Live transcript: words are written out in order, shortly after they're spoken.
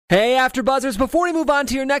Hey, AfterBuzzers, before we move on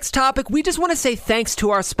to your next topic, we just want to say thanks to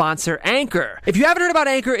our sponsor, Anchor. If you haven't heard about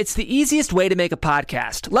Anchor, it's the easiest way to make a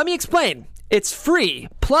podcast. Let me explain. It's free.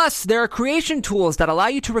 Plus, there are creation tools that allow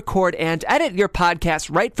you to record and edit your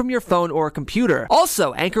podcast right from your phone or computer.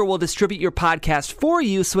 Also, Anchor will distribute your podcast for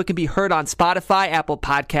you so it can be heard on Spotify, Apple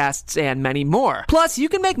Podcasts, and many more. Plus, you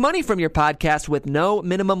can make money from your podcast with no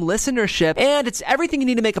minimum listenership, and it's everything you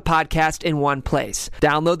need to make a podcast in one place.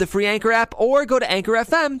 Download the free Anchor app or go to Anchor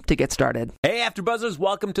FM to get started. Hey, AfterBuzzers,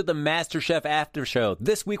 welcome to the MasterChef After Show.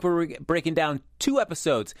 This week, we're breaking down 2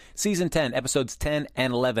 episodes, Season 10, Episodes 10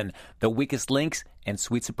 and 11, The Weakest Links and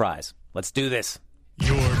Sweet Surprise. Let's do this.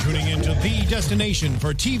 You're tuning into the destination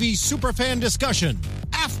for TV superfan discussion,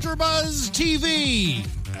 AfterBuzz TV.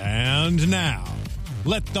 And now,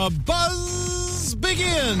 let the buzz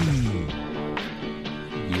begin.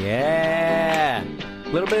 Yeah. A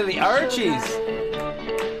little bit of the Archies.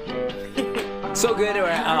 So good.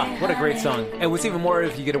 What a great song. And what's even more,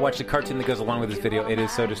 if you get to watch the cartoon that goes along with this video, it is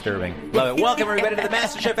so disturbing. Love it. Welcome, everybody, to the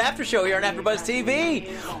MasterChef After Show here on AfterBuzz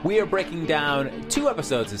TV. We are breaking down 2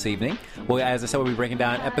 episodes this evening. Well, as I said, we'll be breaking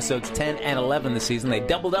down episodes 10 and 11 this season. They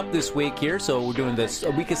doubled up this week here, so we're doing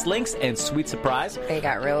the Weakest Links and Sweet Surprise. They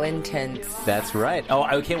got real intense. That's right. Oh,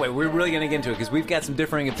 I can't wait. We're really going to get into it because we've got some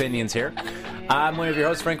differing opinions here. I'm one of your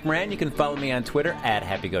hosts, Frank Moran. You can follow me on Twitter at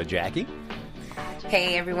HappyGoJackie.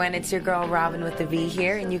 Hey everyone, it's your girl Robin with the V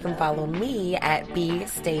here, and you can follow me at B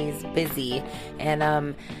Stays Busy.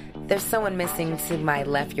 And there's someone missing to my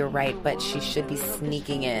left, your right, but she should be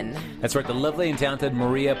sneaking in. That's right, the lovely and talented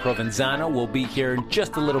Maria Provenzano will be here in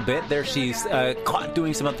just a little bit. There, she's caught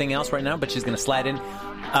doing something else right now, but she's going to slide in.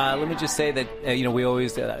 Let me just say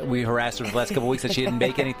that we harassed her for the last couple of weeks that she didn't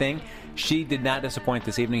bake anything. She did not disappoint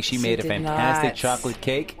this evening. She made a fantastic chocolate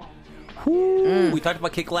cake. We talked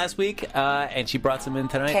about cake last week, and she brought some in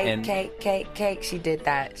tonight. Cake. She did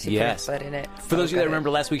that. She put her foot in it. For those of you that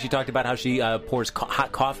remember last week, she talked about how she pours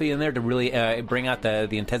hot coffee in there to really bring out the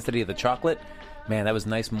intensity of the chocolate. Man, that was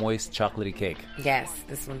nice, moist, chocolatey cake. Yes,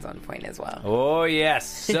 this one's on point as well. Oh, yes.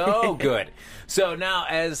 So good. So now,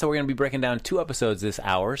 we're going to be breaking down 2 episodes this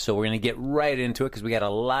hour, so we're going to get right into it because we got a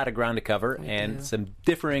lot of ground to cover and some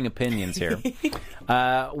differing opinions here.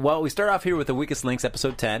 Well, we start off here with The Weakest Links,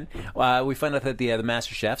 Episode 10. We find out that the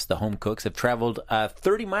Master Chefs, the home cooks, have traveled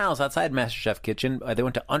 30 miles outside MasterChef Kitchen. They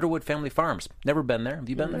went to Underwood Family Farms. Never been there. Have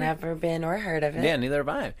you been there? Never been or heard of it. Yeah, neither have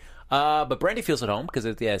I. But Brandy feels at home because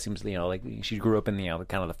it seems like she grew up in the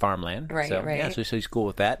kind of the farmland. Right. Yeah, so she's cool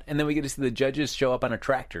with that. And then we get to see the judges show up on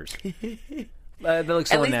tractors. That looks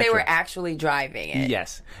so At least unnatural. They were actually driving it.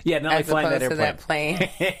 Yes. Yeah, not like flying that airplane. As opposed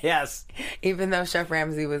to that plane. Yes. Even though Chef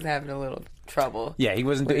Ramsay was having a little trouble. Yeah, he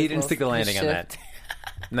didn't stick the landing on that.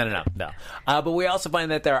 No. But we also find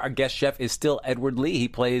that our guest chef is still Edward Lee. He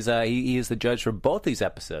plays. He is the judge for both these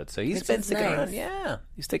episodes, so he's been sticking around. Yeah,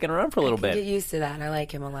 he's sticking around for a little bit. Get used to that. I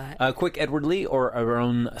like him a lot. Quick, Edward Lee or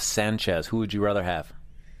Aaron Sanchez? Who would you rather have?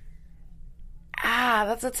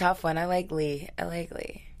 That's a tough one. I like Lee. All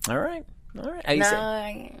right.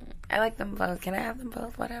 I like them both. Can I have them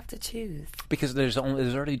both? Why'd I have to choose? Because there's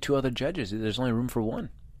already 2 other judges. There's only room for one.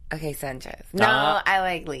 Okay, Sanchez. No, I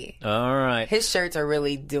like Lee. All right. His shirts are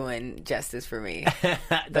really doing justice for me.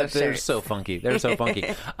 They're so funky.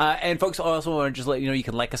 And folks, also want to just let you know you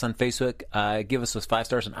can like us on Facebook. Give us those 5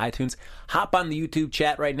 stars on iTunes. Hop on the YouTube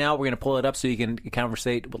chat right now. We're going to pull it up so you can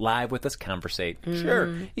conversate live with us.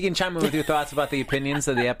 Sure. You can chime in with your thoughts about the opinions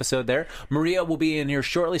of the episode there. Maria will be in here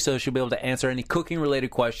shortly, so she'll be able to answer any cooking-related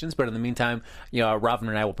questions. But in the meantime, Robin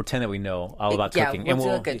and I will pretend that we know all about cooking. We'll do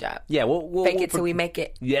a good job. Yeah, we'll fake it till we make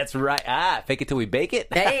it. Yeah. That's right. Fake it till we bake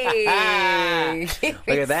it. Hey! Look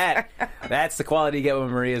at that. That's the quality you get when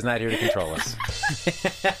Maria's not here to control us.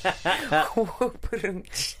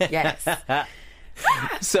 Yes.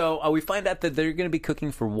 So we find out that they're going to be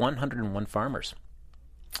cooking for 101 farmers.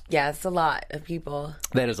 Yeah, it's a lot of people.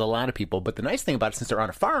 That is a lot of people. But the nice thing about it, since they're on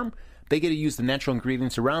a farm, they get to use the natural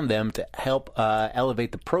ingredients around them to help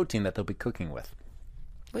elevate the protein that they'll be cooking with.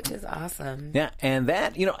 Which is awesome. Yeah, and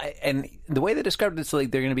that, and the way they described it, it's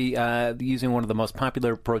like they're going to be using one of the most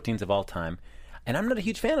popular proteins of all time. And I'm not a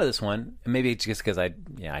huge fan of this one. Maybe it's just because I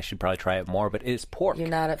should probably try it more, but it's pork. You're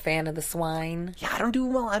not a fan of the swine? Yeah, I don't do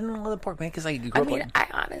well. I don't love the pork, man, because I grew up I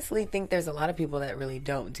honestly think there's a lot of people that really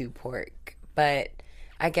don't do pork. But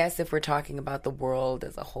I guess if we're talking about the world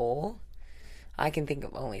as a whole, I can think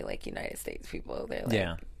of only United States people.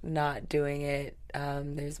 They're not doing it.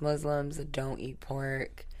 There's Muslims that don't eat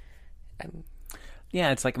pork.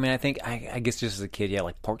 Yeah, it's I think, I guess just as a kid,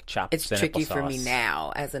 pork chops. It's tricky for me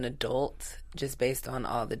now as an adult, just based on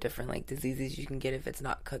all the different diseases you can get if it's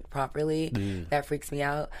not cooked properly. That freaks me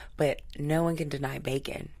out. But no one can deny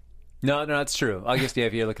bacon. No, that's true. I guess,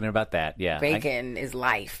 if you're looking about that, yeah. Bacon is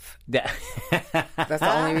life. Yeah. That's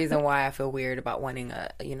the only reason why I feel weird about wanting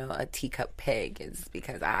a teacup pig is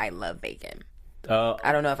because I love bacon.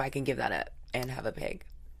 I don't know if I can give that up and have a pig.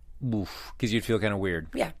 Oof, because you'd feel kind of weird.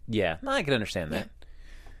 Yeah. Yeah, no, I can understand that.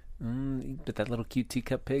 But that little cute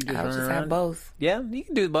teacup pig is I'll running just around. have both. Yeah, you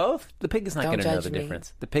can do both. The pig is not going to know the me.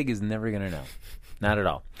 difference. The pig is never going to know. Not at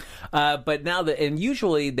all. But now, and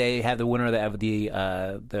usually they have the winner of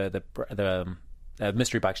the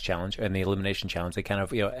mystery box challenge and the elimination challenge. They kind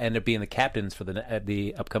of end up being the captains for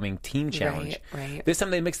the upcoming team challenge. Right. This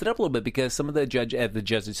time they mixed it up a little bit because some of the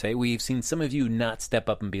judges say, we've seen some of you not step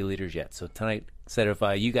up and be leaders yet. So tonight, instead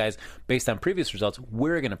of you guys, based on previous results,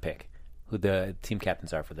 we're going to pick who the team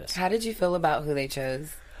captains are for this. How did you feel about who they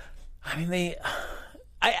chose? I mean,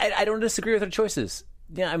 I don't disagree with their choices.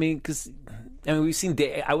 Yeah, because we've seen.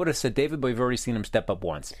 I would have said David, but we've already seen him step up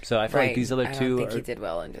once. So I feel like these other two. I don't think he did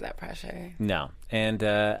well under that pressure. No, and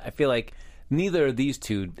I feel like neither of these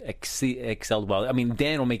two excelled well. I mean,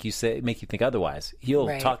 Dan will make you think otherwise. He'll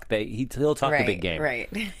talk he'll talk the big game. Right.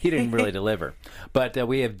 He didn't really deliver. But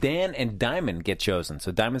we have Dan and Diamond get chosen.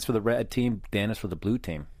 So Diamond's for the red team, Dan is for the blue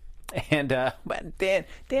team. And but Dan,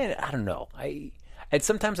 I don't know. And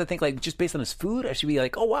sometimes I think, just based on his food, I should be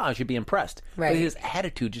like, oh, wow, I should be impressed. Right. But his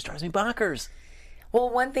attitude just drives me bonkers. Well,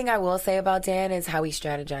 one thing I will say about Dan is how he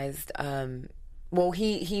strategized.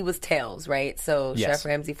 He was tails, right? So yes. Chef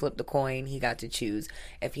Ramsay flipped the coin. He got to choose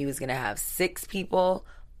if he was going to have 6 people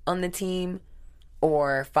on the team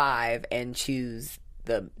or 5 and choose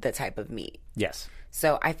the type of meat. Yes.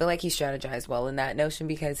 So I feel like he strategized well in that notion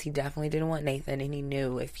because he definitely didn't want Nathan, and he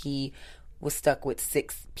knew if he was stuck with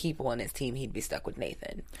 6 people on his team, he'd be stuck with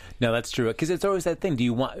Nathan. No, that's true. Because it's always that thing.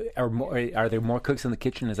 Are there more cooks in the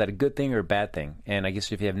kitchen? Is that a good thing or a bad thing? And I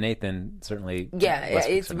guess if you have Nathan, certainly. Yeah,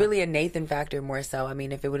 it's really a Nathan factor more so. I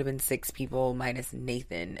mean, if it would have been 6 people minus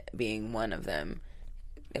Nathan being one of them,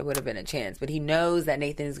 it would have been a chance. But he knows that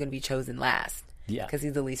Nathan is going to be chosen last. Yeah, because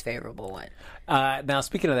he's the least favorable one. Now,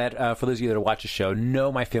 speaking of that, for those of you that watch the show,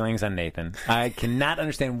 know my feelings on Nathan. I cannot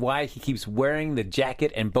understand why he keeps wearing the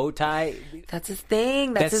jacket and bow tie. That's his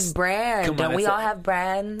thing. That's his brand. Don't we all have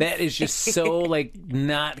brands? That is just so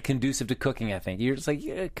not conducive to cooking. I think you're just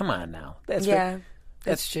like, come on now.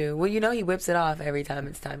 That's true. Well, he whips it off every time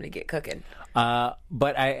it's time to get cooking.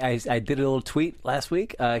 But I did a little tweet last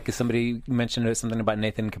week because somebody mentioned something about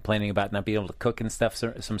Nathan complaining about not being able to cook and stuff,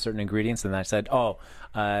 some certain ingredients, and I said,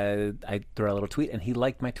 I threw out a little tweet, and he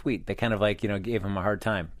liked my tweet. They kind of gave him a hard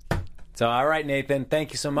time. So, all right, Nathan,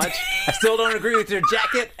 thank you so much. I still don't agree with your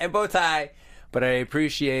jacket and bow tie, but I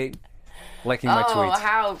appreciate liking my tweets. Oh,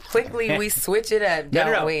 how quickly we switch it up,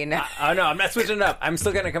 don't we? No, I'm not switching it up. I'm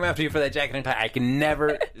still going to come after you for that jacket and tie. I can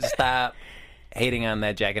never stop hating on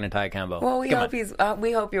that jacket and tie combo. Well, we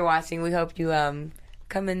hope you're watching. We hope you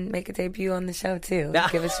come and make a debut on the show too.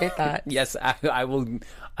 Give us your thoughts. Yes, I will.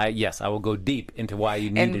 Yes, I will go deep into why you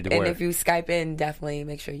needed to wear. And if you Skype in, definitely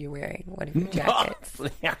make sure you're wearing one of your jackets.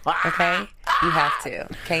 Okay, you have to.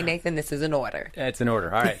 Okay, Nathan, this is an order. It's an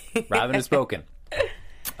order. All right, Robin has spoken.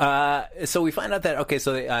 So we find out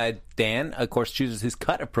that Dan, of course, chooses his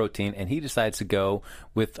cut of protein, and he decides to go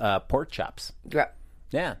with pork chops.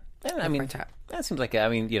 Yeah. And I mean, that seems like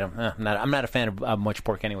I'm not a fan of much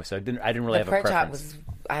pork anyway, so I didn't really have a preference.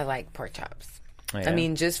 I like pork chops. Oh, yeah? I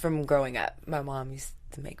mean, just from growing up, my mom used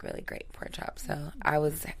to make really great pork chops, so I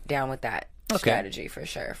was down with that strategy for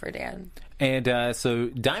sure for Dan. And so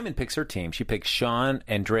Diamond picks her team. She picks Sean,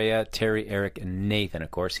 Andrea, Terry, Eric, and Nathan.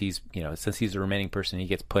 Of course, he's since he's the remaining person, he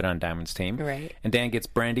gets put on Diamond's team. Right. And Dan gets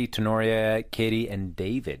Brandy, Tenoria, Katie, and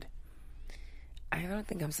David. I don't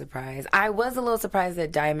think I'm surprised. I was a little surprised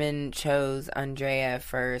that Diamond chose Andrea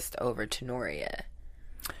first over Tenoria.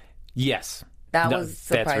 Yes. That was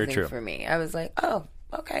surprising for me. I was like, oh,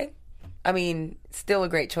 okay. I mean, still a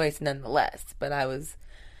great choice nonetheless, but I was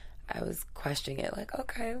questioning it like,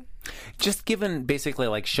 okay. Just given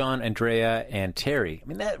basically Sean, Andrea, and Terry. I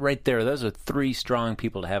mean, that right there, those are 3 strong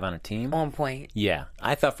people to have on a team. On point. Yeah.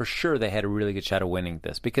 I thought for sure they had a really good shot of winning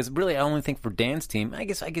this because really I only think for Dan's team, I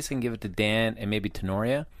guess I can give it to Dan and maybe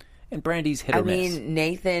Tenoria. And Brandy's hit or miss. I mean,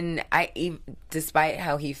 Nathan, despite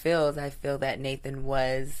how he feels, I feel that Nathan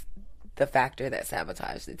was the factor that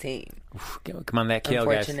sabotaged the team. Come on, that kale,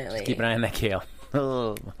 guys. Just keep an eye on that kale.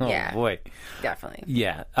 Oh yeah, boy. Definitely.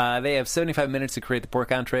 Yeah. They have 75 minutes to create the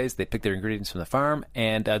pork entrees. They pick their ingredients from the farm.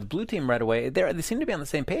 And the blue team right away, they seem to be on the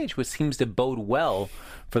same page, which seems to bode well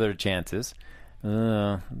for their chances.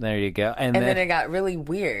 There you go. And then it got really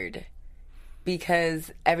weird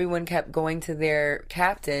because everyone kept going to their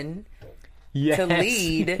captain to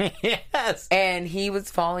lead. Yes. And he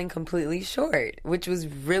was falling completely short, which was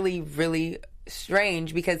really, really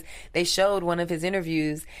strange because they showed one of his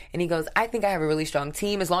interviews and he goes, I think I have a really strong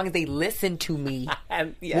team. As long as they listen to me,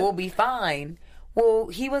 we'll be fine. Well,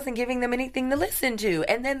 he wasn't giving them anything to listen to.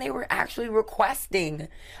 And then they were actually requesting,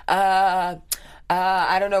 I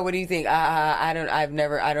don't know. What do you think? I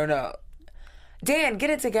don't know. Dan, get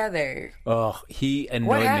it together. Oh, he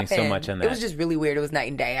annoyed me so much on that. It was just really weird. It was night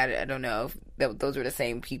and day. I don't know if those were the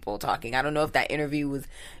same people talking. I don't know if that interview was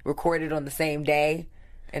recorded on the same day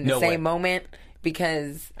in the same moment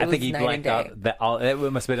because I think he blacked out that all. It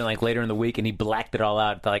must have been like later in the week, and he blacked it all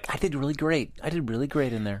out. Like, I did really great. I did really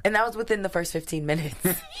great in there. And that was within the first 15 minutes.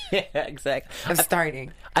 Yeah, exactly. Of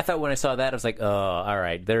starting. I thought when I saw that, I was like, oh, all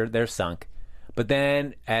right, they're sunk. But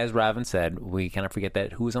then, as Robin said, we kind of forget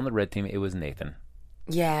that who was on the red team. It was Nathan.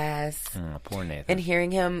 Yes. Oh, poor Nathan. And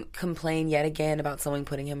hearing him complain yet again about someone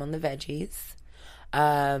putting him on the veggies.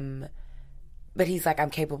 But he's like,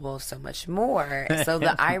 I'm capable of so much more. So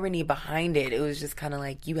the irony behind it, it was just kind of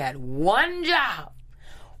like, you had one job.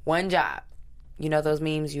 One job. You know those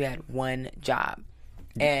memes? You had one job.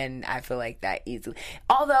 And I feel like that easily.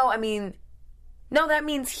 Although, I mean, no, that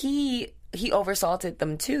means he oversalted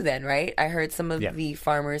them too then, right? I heard some of the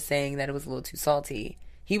farmers saying that it was a little too salty.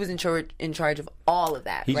 He was in charge of all of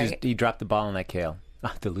that, right? He dropped the ball on that kale.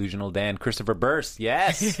 Oh, delusional Dan. Christopher Burst,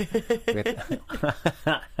 yes.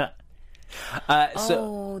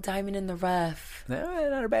 Diamond in the Rough.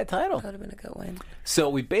 Not a bad title. That would have been a good one. So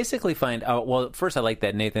we basically find out, well, first I like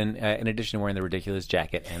that Nathan, in addition to wearing the ridiculous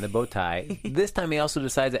jacket and the bow tie, this time he also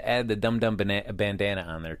decides to add the dum-dum bandana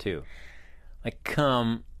on there too. Like,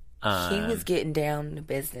 come on. He was getting down to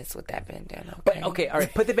business with that bandana. Okay? But, okay, all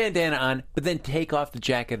right, put the bandana on, but then take off the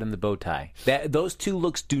jacket and the bow tie. Those two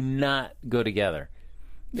looks do not go together.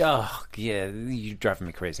 Oh, yeah, you're driving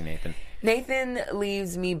me crazy, Nathan. Nathan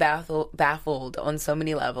leaves me baffled on so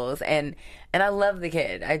many levels, and I love the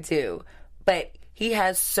kid, I do. But he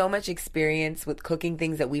has so much experience with cooking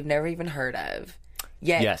things that we've never even heard of,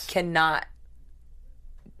 yet cannot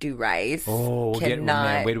do rice. Oh,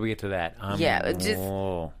 man, wait till we get to that.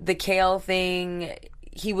 The kale thing.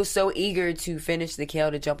 He was so eager to finish the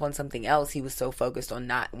kale to jump on something else. He was so focused on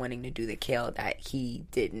not wanting to do the kale that he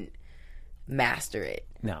didn't master it.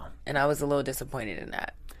 No. And I was a little disappointed in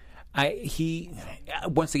that.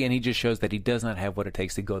 Once again, he just shows that he does not have what it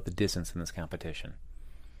takes to go the distance in this competition.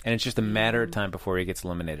 And it's just a matter of time before he gets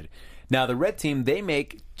eliminated. Now, the red team, they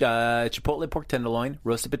make chipotle pork tenderloin,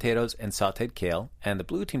 roasted potatoes, and sauteed kale. And the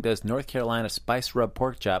blue team does North Carolina spice rub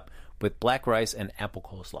pork chop with black rice and apple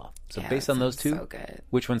coleslaw. So based on those two, so good.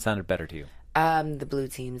 Which one sounded better to you? The blue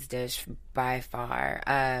team's dish by far.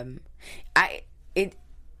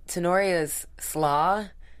 Tenoria's slaw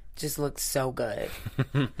just looked so good.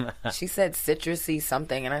 She said citrusy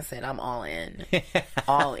something, and I said, I'm all in.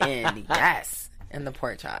 All in, yes. And the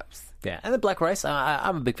pork chops. Yeah, and the black rice.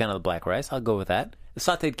 I'm a big fan of the black rice. I'll go with that. The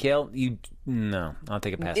sauteed kale, I'll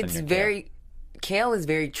take a pass on your kale. Kale is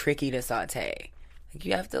very tricky to saute. Like,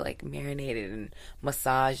 you have to marinate it and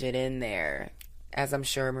massage it in there, as I'm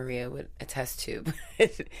sure Maria would attest to.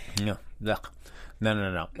 No. No.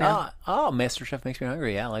 MasterChef makes me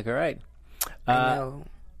hungry. Yeah, all right. I know.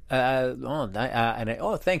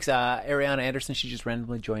 Thanks, Ariana Anderson. She just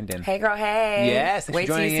randomly joined in. Hey, girl. Hey. Yes, thanks Wait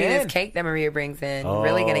for joining till you see in. this cake that Maria brings in.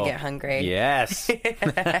 Really gonna get hungry. Yes.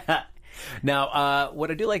 Now,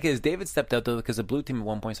 what I do like is David stepped out though because the blue team at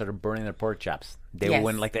one point started burning their pork chops. They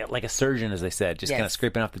went like a surgeon, as they said, just kind of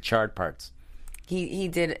scraping off the charred parts. He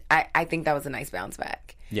did. I think that was a nice bounce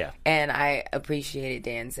back. Yeah. And I appreciated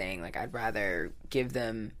Dan saying, I'd rather give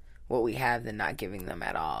them what we have than not giving them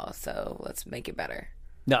at all. So let's make it better.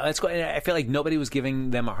 No, that's cool. I feel like nobody was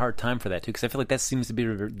giving them a hard time for that, too, because I feel like that seems to be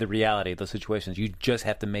the reality of those situations. You just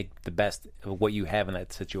have to make the best of what you have in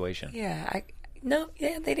that situation. Yeah.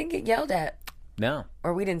 They didn't get yelled at. No.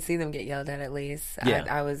 Or we didn't see them get yelled at least. Yeah.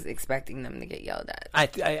 I was expecting them to get yelled at.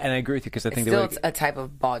 And I agree with you because I think it's a type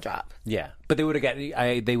of ball drop. Yeah. But they would have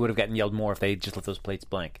gotten yelled more if they just let those plates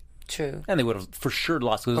blank. True. And they would have for sure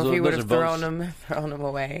lost. Or if he would have thrown them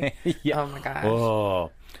away. Yeah. Oh my gosh.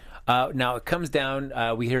 Oh. Now it comes down.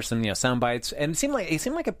 We hear some sound bites, and it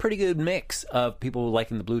seemed like a pretty good mix of people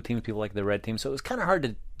liking the blue team, people liking the red team. So it was kind of hard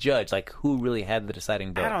to judge who really had the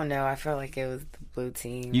deciding vote. I don't know. I felt like it was the blue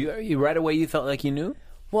team. You right away you felt like you knew?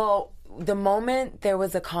 Well, the moment there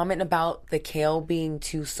was a comment about the kale being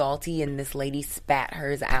too salty and this lady spat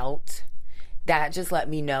hers out, that just let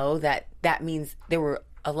me know that means there were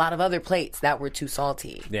a lot of other plates that were too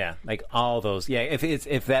salty. Yeah, like all those. Yeah,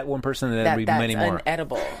 if that one person, then there'd be many more. That's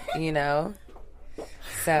unedible,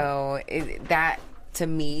 So that to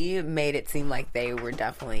me, made it seem like they were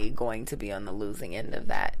definitely going to be on the losing end of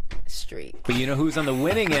that streak. But you know who's on the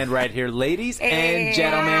winning end right here, ladies and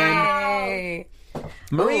gentlemen?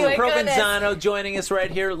 Maria Provenzano joining us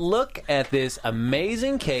right here. Look at this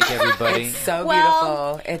amazing cake, everybody. It's so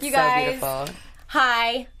Well, beautiful. It's you so guys, beautiful.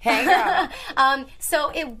 Hi. Hey, girl.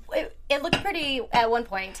 So it looked pretty at one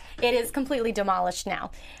point. It is completely demolished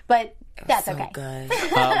now, but that's so okay. good.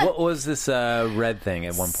 What was this red thing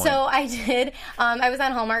at one point? So I did. I was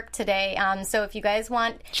on Hallmark today. So if you guys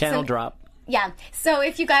want Channel drop. Yeah. So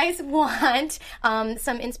if you guys want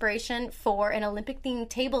some inspiration for an Olympic-themed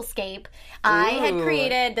tablescape, I had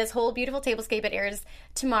created this whole beautiful tablescape. It airs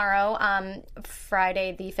tomorrow,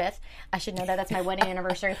 Friday the 5th. I should know that. That's my wedding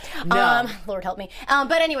anniversary. No. Lord help me.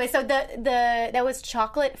 But anyway, so that was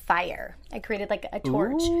chocolate fire. I created like a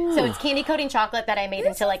torch. So it's candy coating chocolate that I made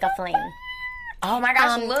into like a flame. Oh my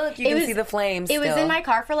gosh, look, you can see the flames It was still. in my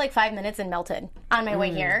car for like 5 minutes and melted on my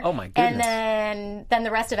way here. Oh my goodness. And then the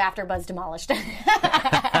rest of AfterBuzz demolished it.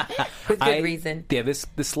 With good reason. Yeah, this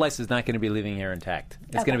slice is not going to be leaving here intact.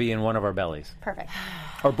 It's going to be in one of our bellies. Perfect.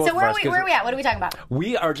 Or both So of where ours, are we at? What are we talking about?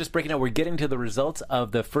 We are just breaking out. We're getting to the results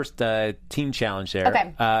of the first team challenge there.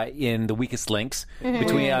 Okay. In the weakest links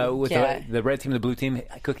between with the red team and the blue team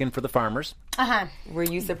cooking for the farmers. Uh-huh. Were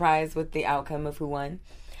you surprised with the outcome of who won?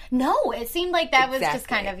 No, it seemed like that was just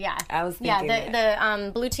Exactly. kind of, I was thinking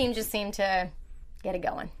the blue team just seemed to get it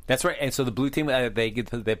going. That's right. And so the blue team,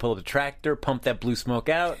 they pull the tractor, pump that blue smoke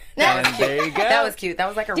out, and there you go. That was cute. That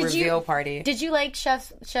was like a reveal party. Did you like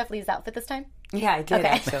Chef Lee's outfit this time? Yeah, I did,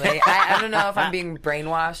 actually. I don't know if I'm being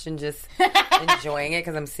brainwashed and just enjoying it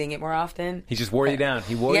because I'm seeing it more often. He just wore you down.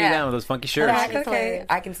 He wore you down with those funky shirts. That's okay.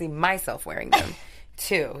 I can see myself wearing them,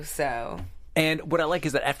 too, so... And what I like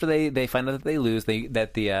is that after they find out that they lose,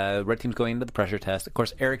 that the red team's going into the pressure test. Of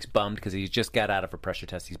course, Eric's bummed because he just got out of a pressure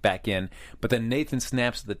test. He's back in. But then Nathan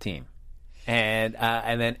snaps the team. And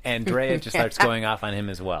then Andrea just starts going off on him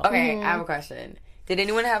as well. Okay, I have a question. Did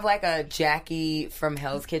anyone have like a Jackie from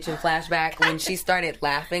Hell's Kitchen flashback when she started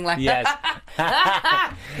laughing like Yes.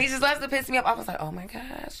 He just loves to piss me off. I was like, oh my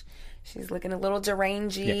gosh. She's looking a little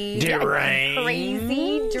deranged. Crazy,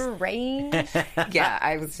 deranged. Yeah,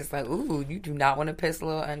 I was just like, ooh, you do not want to piss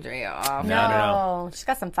little Andrea off. No. She's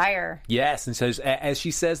got some fire. Yes, and so as she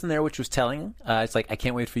says in there, which was telling, it's like, I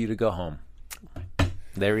can't wait for you to go home.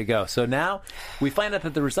 There we go. So now we find out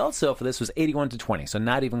that the result so for this was 81-20, so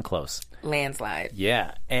not even close. Landslide.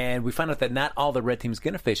 Yeah, and we find out that not all the red team's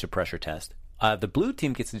going to face a pressure test. The blue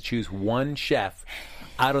team gets to choose one chef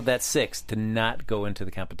out of that 6 to not go into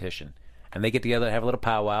the competition. And they get together, have a little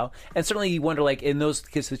powwow. And certainly you wonder, like, in those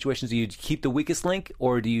situations, do you keep the weakest link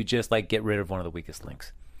or do you just, like, get rid of one of the weakest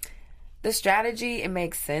links? The strategy, it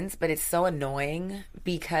makes sense, but it's so annoying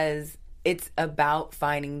because it's about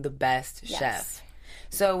finding the best chef.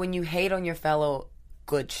 So when you hate on your fellow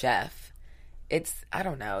good chef, it's, I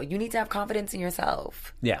don't know, you need to have confidence in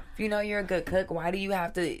yourself. Yeah. If you know you're a good cook, why do you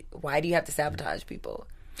have to sabotage people?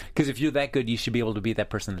 Because if you're that good, you should be able to beat that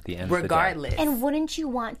person at the end Regardless. of the day. And wouldn't you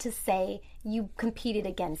want to say you competed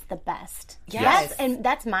against the best? Yes.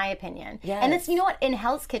 That's my opinion. Yes. And it's, you know what, in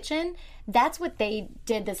Hell's Kitchen, that's what they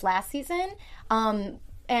did this last season.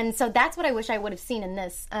 And so that's what I wish I would have seen in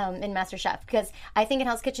this, in MasterChef. Because I think in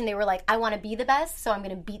Hell's Kitchen, they were like, I want to be the best, so I'm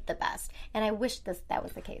going to beat the best. And I wish that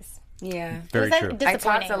was the case. Yeah. Very true. I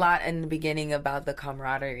talked a lot in the beginning about the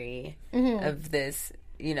camaraderie of this,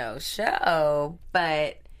 show,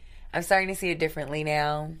 but I'm starting to see it differently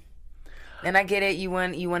now. And I get it, you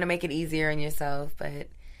want to make it easier on yourself, but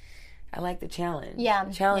I like the challenge. Yeah.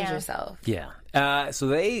 Challenge yourself. Yeah. So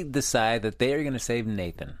they decide that they are going to save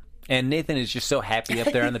Nathan. And Nathan is just so happy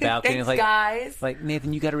up there on the balcony. Thanks, like, guys. Like,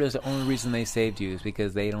 Nathan, you got to realize the only reason they saved you is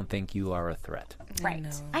because they don't think you are a threat. Right.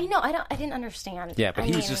 I know. I didn't understand. Yeah, but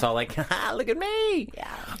he was just all like, ha, look at me.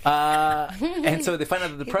 Yeah. And so they find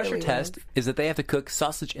out that the pressure test is that they have to cook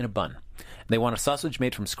sausage in a bun. They want a sausage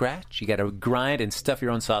made from scratch. You got to grind and stuff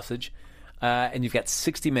your own sausage. And you've got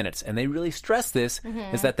 60 minutes. And they really stress this,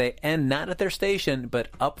 is that they end not at their station, but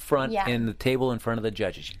up front in the table in front of the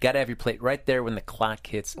judges. You got to have your plate right there when the clock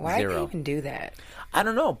hits 0. Why do they even do that? I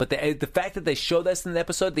don't know, but the fact that they show this in the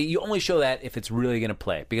episode, you only show that if it's really going to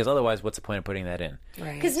play. Because otherwise, what's the point of putting that in?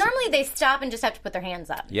 Because normally they stop and just have to put their hands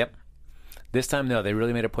up. Yep. This time, no, they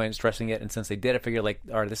really made a point of stressing it. And since they did, I figured, like,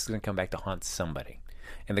 all right, this is going to come back to haunt somebody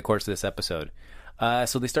in the course of this episode.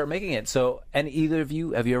 So they start making it. So, and either of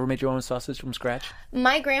you, have you ever made your own sausage from scratch?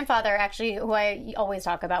 My grandfather, actually, who I always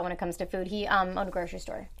talk about when it comes to food, he owned a grocery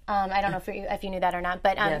store. I don't know if you knew that or not,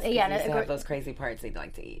 but Yes, yeah, used to have those crazy parts they'd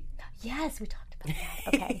like to eat. Yes, we talked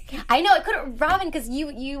Okay. I know, it could, Robin, because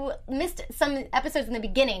you missed some episodes in the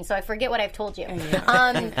beginning, so I forget what I've told you.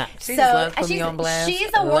 She loves putting me on blast.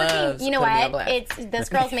 She's a working, you know what? This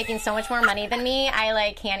girl's making so much more money than me,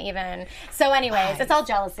 I can't even. So anyways, it's all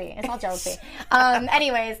jealousy.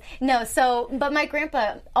 Anyways, no, but my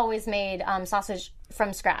grandpa always made sausage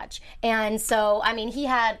from scratch. And so, I mean, he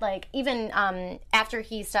had even after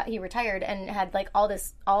he retired and had all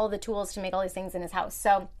the tools to make all these things in his house.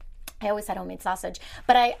 So I always had homemade sausage,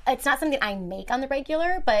 but it's not something I make on the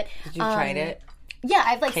regular. But did you tried it? Yeah,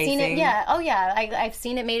 I've seen it. Yeah, oh yeah, I've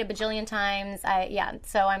seen it made a bajillion times.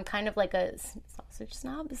 So I'm kind of like a sausage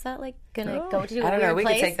snob. Is that gonna go to a weird place? I don't know. We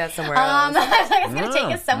could take that somewhere else. I was gonna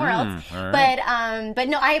take us somewhere else. Right. But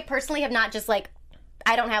no, I personally have not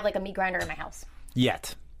I don't have a meat grinder in my house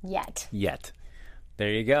yet. There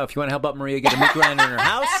you go. If you want to help out Maria get a meat grinder in her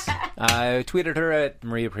house, tweeted her at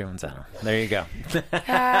Maria Primanzano. There you go.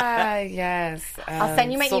 Yes. I'll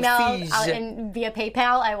send you my email and via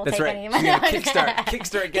PayPal. I will take any money.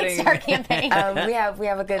 Kickstart campaign. We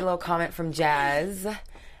have a good little comment from Jazz.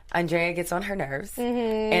 Andrea gets on her nerves.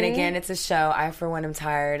 Mm-hmm. And again, it's a show. I, for one, am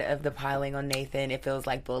tired of the piling on Nathan. It feels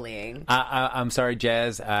like bullying. I'm sorry,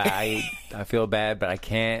 Jazz. I feel bad, but I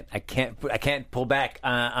can't pull back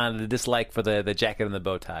on the dislike for the jacket and the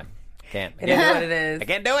bow tie. Can't. It is what it is. I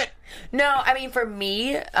can't do it. No, I mean, for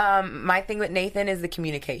me, my thing with Nathan is the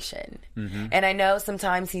communication. Mm-hmm. And I know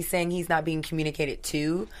sometimes he's saying he's not being communicated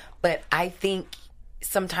to, but I think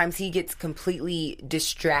sometimes he gets completely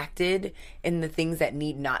distracted in the things that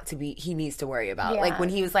he needs to worry about. Yeah. Like when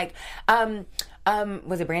he was like,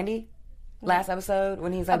 was it Brandy? Last episode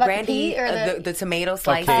when he's like, about Brandy, the tomato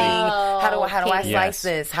slicing. How do I slice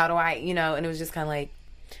this? How do I, and it was just kind of like,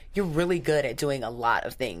 you're really good at doing a lot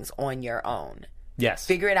of things on your own. Yes.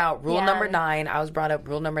 Figure it out. Rule number 9, I was brought up,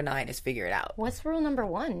 rule number 9 is figure it out. What's rule number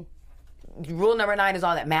 1? Rule number 9 is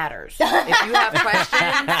all that matters. If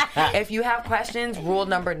you have questions, rule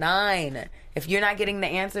number 9. If you're not getting the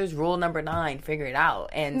answers, rule number 9, figure it out.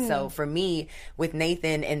 And so for me, with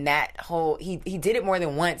Nathan and that whole, he did it more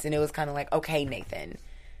than once, and it was kind of like, okay, Nathan,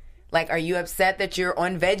 are you upset that you're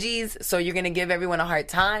on veggies, so you're going to give everyone a hard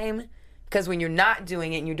time? Because when you're not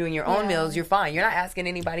doing it and you're doing your own meals, you're fine. You're not asking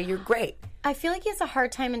anybody. You're great. I feel like he has a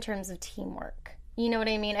hard time in terms of teamwork. You know what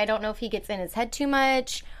I mean? I don't know if he gets in his head too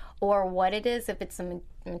much or what it is, if it's a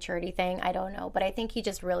maturity thing. I don't know. But I think he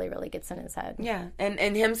just really, really gets in his head. Yeah. And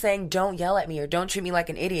him saying, don't yell at me or don't treat me like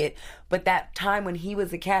an idiot. But that time when he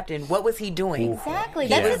was the captain, what was he doing? Exactly. He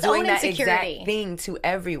That's was his doing own that insecurity. exact thing to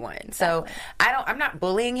everyone. Exactly. So I'm not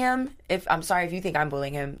bullying him. I'm sorry if you think I'm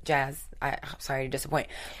bullying him, Jazz. I'm sorry to disappoint.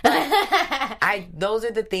 But those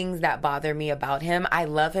are the things that bother me about him. I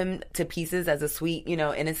love him to pieces as a sweet,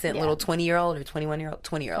 innocent little 20-year-old or 21-year-old,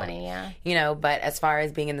 20-year-old. 20, yeah. But as far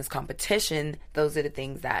as being in this competition, those are the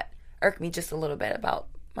things that irk me just a little bit about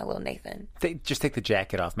my little Nathan. Just take the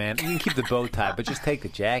jacket off, man. You can keep the bow tie, but just take the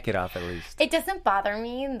jacket off at least. It doesn't bother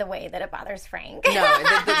me in the way that it bothers Frank. No,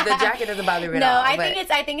 the jacket doesn't bother me at all.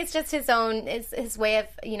 I think it's just his own his way of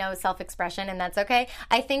self-expression, and that's okay.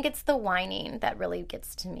 I think it's the whining that really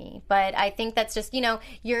gets to me. But I think that's just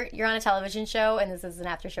you're on a television show, and this is an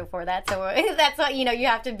after show for that. So that's what you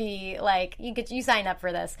have to be like. You sign up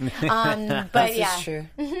for this. But this is true.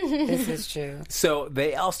 This is true. So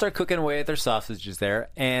they all start cooking away at their sausages there.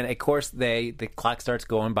 And, of course, the clock starts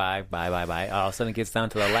going by. All of a sudden, it gets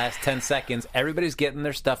down to the last 10 seconds. Everybody's getting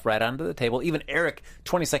their stuff right onto the table. Even Eric,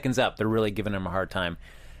 20 seconds up, they're really giving him a hard time.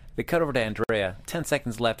 They cut over to Andrea. 10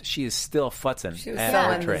 seconds left. She is still futzing. She was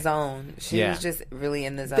so in the zone. She was just really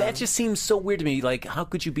in the zone. That just seems so weird to me. How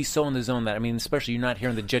could you be so in the zone that, especially you're not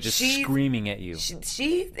hearing the judges screaming at you.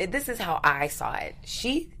 This is how I saw it.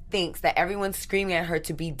 She thinks that everyone's screaming at her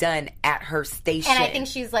to be done at her station. And I think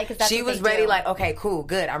she's like, she was ready, okay, cool,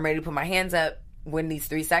 good. I'm ready to put my hands up when these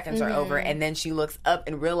 3 seconds are over. And then she looks up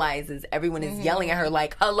and realizes everyone is yelling at her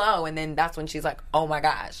like, hello. And then that's when she's like, oh my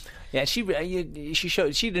gosh. Yeah, she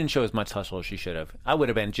didn't show as much hustle as she should have. I would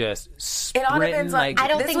have been just sprinting. It all depends on. I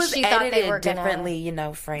don't think she thought they were differently,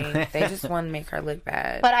 Frank. They just want to make her look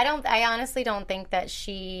bad. But I honestly don't think that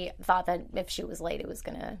she thought that if she was late, it was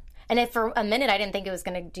gonna. And if for a minute I didn't think it was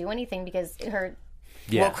going to do anything because her...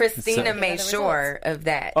 Yeah. Well, Christina made sure of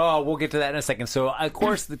that. Oh, we'll get to that in a second. So, of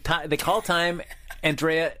course, they call time.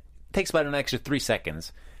 Andrea takes about an extra 3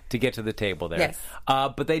 seconds. to get to the table there. Yes.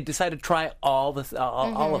 But they decide to try all of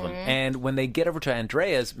them. And when they get over to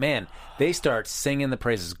Andrea's, man, they start singing the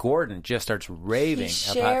praises. Gordon just starts raving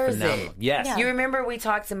about phenomenal. Yes. Yeah. You remember we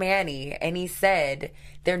talked to Manny, and he said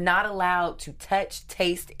they're not allowed to touch,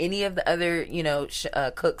 taste any of the other,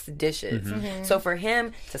 cooks' dishes. So for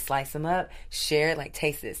him to slice them up, share it, like,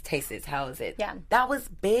 taste this, how is it? Yeah. That was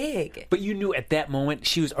big. But you knew at that moment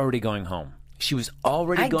she was already going home. She was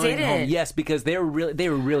already going home. Yes, because they were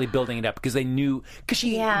really building it up because they knew because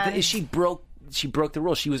she broke the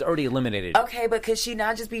rules. She was already eliminated. Okay, but could she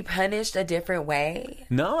not just be punished a different way?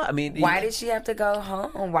 No, I mean, why did she have to go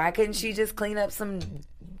home? Why couldn't she just clean up some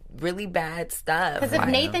really bad stuff? Because if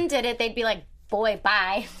Nathan did it, they'd be like, "Boy,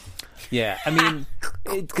 bye." Yeah, I mean,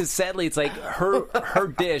 because sadly, it's like her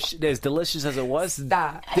dish, as delicious as it was,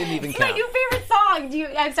 didn't even count. My new favorite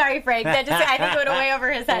song. I'm sorry, Frank. That just I think went way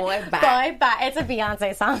over his head. Boy, bye. Boy, bye. It's a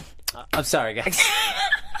Beyonce song. I'm sorry, guys.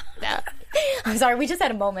 I'm sorry. We just had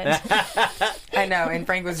a moment. I know, and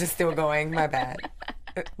Frank was just still going. My bad.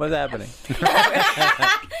 What's happening?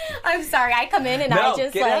 I'm sorry. I come in and I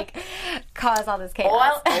just cause all this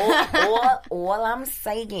chaos. All I'm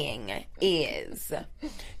saying is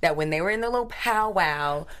that when they were in the little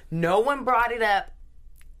powwow, no one brought it up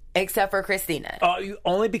except for Christina.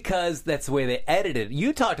 Only because that's the way they edited.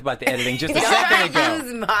 You talked about the editing just a second ago.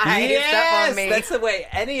 Use my stuff on me. That's the way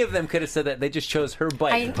any of them could have said that. They just chose her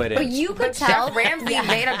bite and put it. But you could tell. Chef Ramsay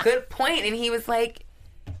made a good point, and he was like,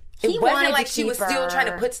 it wasn't like she was still trying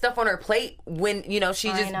to put stuff on her plate when, she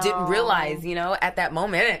just didn't realize, at that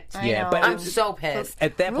moment. Yeah, but I'm so pissed.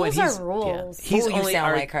 At that point, rules are rules. He's you only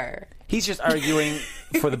sound like her. He's just arguing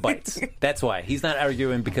for the bites. That's why. He's not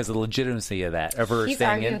arguing because of the legitimacy of that, of her He's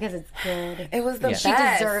staying arguing in. because it's good. It was the best. She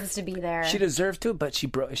deserves to be there. She deserves to, but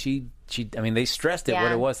they stressed it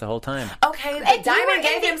what it was the whole time. Okay, Diamond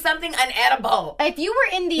gave him something unedible. If you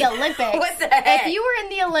were in the Olympics, what the heck? If you were in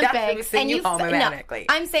the Olympics and you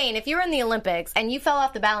I'm saying if you were in the Olympics and you fell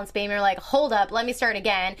off the balance beam, you're like, hold up, let me start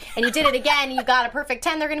again, and you did it again, and you got a perfect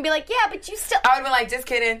 10. They're gonna be like, yeah, but you still. I would be like, just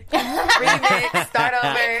kidding. 3 minutes, start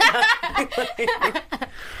over.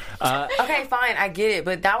 Okay, fine, I get it,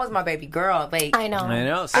 but that was my baby girl. Like, I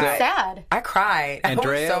know. So, it's sad. I cried.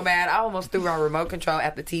 Andrea? I was so mad. I almost threw our remote control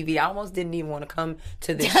at the TV. I almost didn't even want to come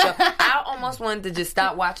to this show. I almost wanted to just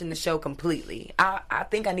stop watching the show completely. I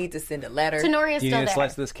think I need to send a letter. Tenoria's you still need to there.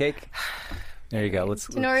 slice this cake? There you go.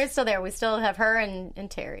 Tenoria's still there. We still have her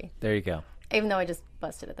and Terry. There you go. Even though I just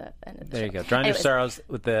busted at the end of the show. There you go. Drown your sorrows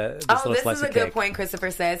with this this little slice is a of good cake. point.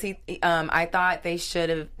 Christopher says I thought they should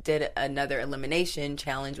have did another elimination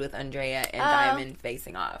challenge with Andrea and Diamond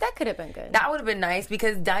facing off. That could have been good. That would have been nice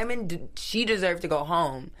because Diamond, she deserved to go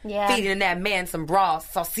home. Yeah. Feeding that man some raw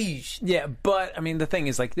sausage. Yeah, but I mean the thing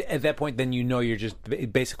is, like, at that point, then you're just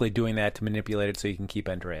basically doing that to manipulate it so you can keep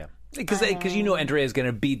Andrea. Because Andrea is going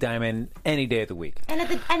to beat Diamond any day of the week. And at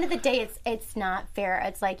the end of the day, it's not fair.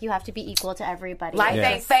 It's like you have to be equal to everybody. Life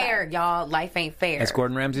ain't fair, y'all. Life ain't fair. As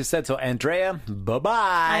Gordon Ramsay said. So Andrea, bye-bye.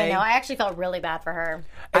 I know. I actually felt really bad for her.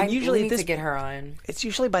 And usually need to get her on. It's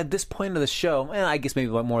usually by this point of the show, I guess maybe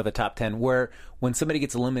more of the top 10, where when somebody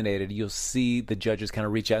gets eliminated, you'll see the judges kind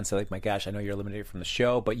of reach out and say, like, my gosh, I know you're eliminated from the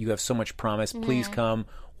show, but you have so much promise. Please come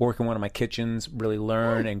work in one of my kitchens, really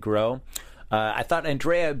learn and grow. I thought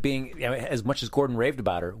Andrea, being as much as Gordon raved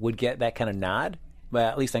about her, would get that kind of nod, but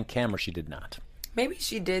at least on camera she did not. Maybe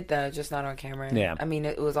she did, though, just not on camera. Yeah. I mean,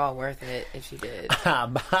 it was all worth it if she did.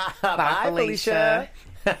 Bye, Felicia.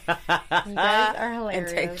 You guys are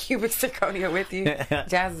hilarious. And take cubic zirconia with you.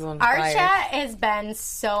 Jazz is on Our fire. chat has been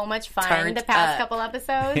so much fun Turned the past up. couple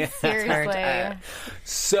episodes. Seriously.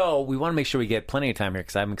 So we want to make sure we get plenty of time here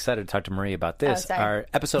because I'm excited to talk to Marie about this. sorry. Our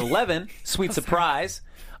episode 11, Sweet Surprise.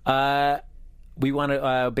 We want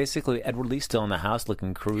to basically Edward Lee's still in the house,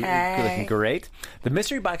 looking great. The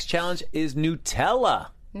mystery box challenge is Nutella.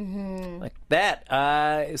 Like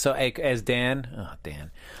that. So as Dan,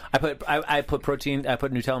 I put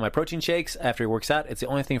Nutella in my protein shakes after he works out. It's the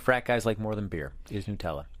only thing frat guys like more than beer is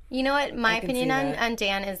Nutella. You know what? My can opinion see on, that. on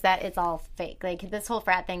Dan is that it's all fake. Like this whole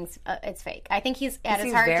frat thing's it's fake. I think he's at his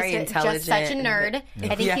seems heart very just intelligent. such a nerd.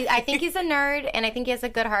 Yeah. I think he's a nerd, and I think he has a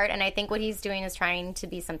good heart. And I think what he's doing is trying to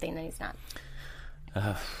be something that he's not.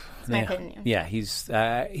 That's my opinion. Yeah, he's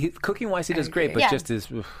cooking wise he does great, but Yeah. just his.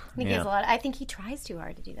 I think he has a lot. I think he tries too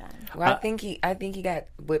hard to do that. Well, I think he got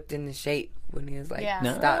whipped into shape when he was like, Yeah.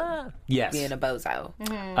 stop Yes. being a bozo.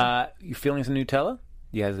 You feeling some Nutella?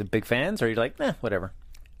 You guys are big fans, or you're like, whatever?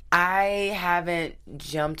 I haven't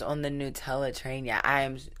jumped on the Nutella train yet.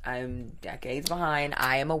 I'm decades behind.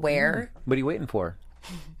 I am aware. What are you waiting for?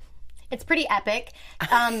 It's pretty epic.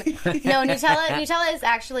 No, Nutella is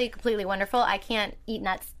actually completely wonderful. I can't eat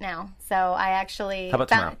nuts now, so I actually How about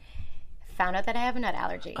tomorrow? Found out that I have a nut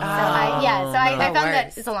allergy. I found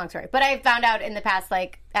that it's a long story, but I found out in the past,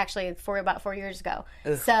 like actually about 4 years ago.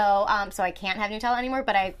 Ugh. So I can't have Nutella anymore,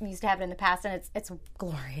 but I used to have it in the past, and it's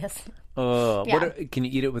glorious. Can you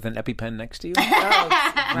eat it with an EpiPen next to you?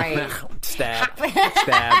 Right. Stab.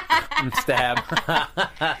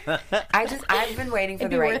 I've been waiting for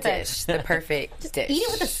the right dish, the perfect dish. Eat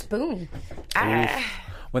it with a spoon.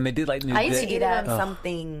 When they did like I used to do that.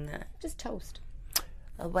 Something. Just toast.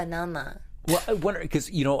 A banana. Well, I wonder because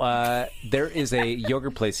there is a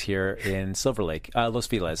yogurt place here in Silver Lake, Los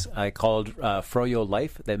Feliz, called Froyo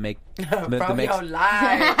Life that makes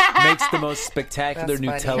the most spectacular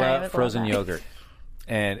Nutella frozen yogurt,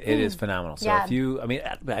 and it is phenomenal. So if you, I mean,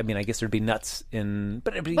 I guess there'd be nuts in,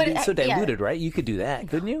 but it'd be so diluted, right? You could do that,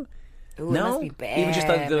 couldn't you? Ooh, no, it must be bad, even just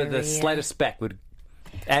the slightest speck would.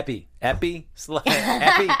 Epi.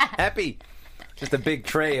 Just a big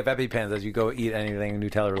tray of EpiPens as you go eat anything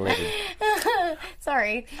Nutella related.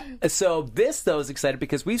 Sorry. So this, though, is excited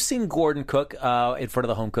because we've seen Gordon cook in front of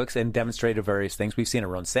the home cooks and demonstrated various things. We've seen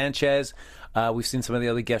Aaron Sanchez. We've seen some of the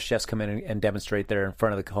other guest chefs come in and demonstrate there in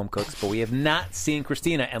front of the home cooks, but we have not seen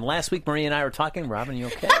Christina. And last week, Maria and I were talking. Robin, you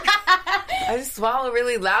okay? I just swallow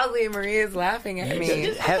really loudly and Maria's laughing at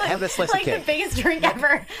me. Have a slice of cake. Like the biggest drink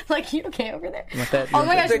ever. Like, you okay over there? That, oh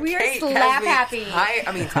my gosh, we are slap happy.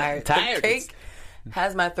 Tired. The cake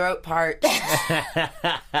has my throat parched.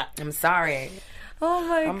 I'm sorry. Oh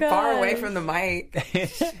my God. I'm far away from the mic.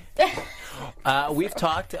 We've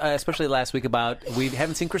talked, especially last week, about we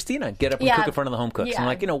haven't seen Christina get up and cook in front of the home cooks. Yeah. I'm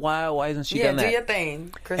like, why hasn't she done that? Do your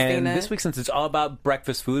thing, Christina. And this week, since it's all about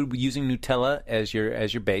breakfast food, using Nutella as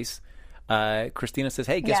your base, Christina says,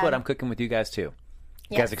 "Hey, guess what? I'm cooking with you guys too.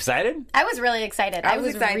 You guys excited?" I was really excited. I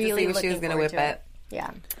was excited really to see what she was going to whip up.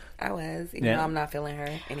 Yeah, I was, even though I'm not feeling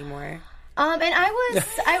her anymore. And I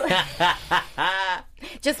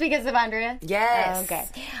just because of Andrea? Yes. Okay.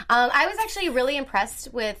 I was actually really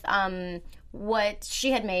impressed with what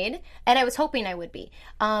she had made, and I was hoping I would be.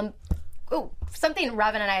 Something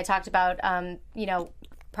Robin and I had talked about,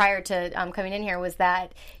 prior to coming in here was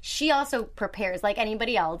that she also prepares like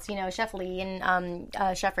anybody else. Chef Lee and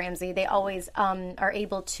Chef Ramsay, they always are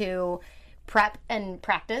able to prep and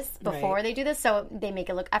practice before they do this, so they make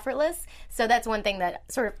it look effortless. So that's one thing that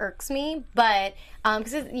sort of irks me, but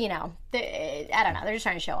because I don't know, they're just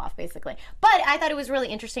trying to show off basically. But I thought it was really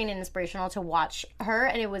interesting and inspirational to watch her,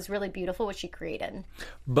 and it was really beautiful what she created.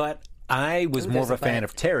 But I was more of a fan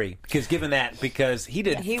of Terry because he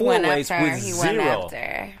did 4 ways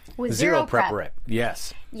with zero prep.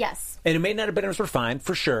 Yes. And it may not have been as refined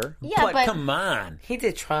for sure. Yeah, but come on, he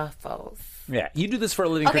did truffles. Yeah, you do this for a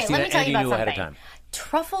living, Christina, let me tell and you you knew about ahead of time.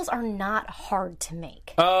 Truffles are not hard to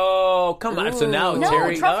make. Oh, come on. So now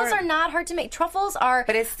Terry... truffles are not hard to make. Truffles are...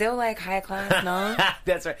 But it's still like high class, no?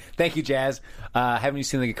 That's right. Thank you, Jazz. Haven't you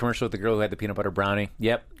seen the commercial with the girl who had the peanut butter brownie?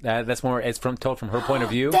 Yep. That's more... It's told from her point of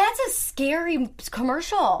view. That's a scary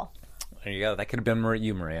commercial. There you go. That could have been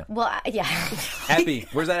you, Maria. Well, yeah. Happy.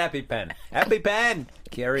 Where's that EpiPen? EpiPen!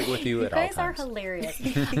 Carry it with you at all times. You guys are hilarious.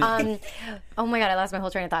 Oh my God, I lost my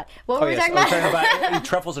whole train of thought. What were we talking about?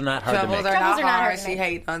 Truffles are not hard to make. Truffles are not hard. She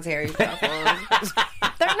hates on Terry's truffles.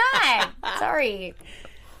 They're not. Sorry.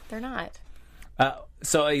 They're not.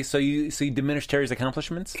 So you diminished Terry's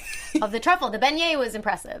accomplishments? Of the truffle. The beignet was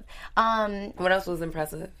impressive. What else was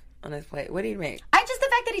impressive on his plate? What did he make? Just the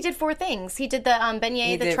fact that he did 4 things. He did the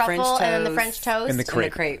beignet, the truffle, and then the French toast. And the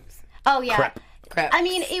crepes. Oh, yeah. Crepe. I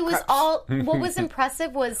mean, it was all... What was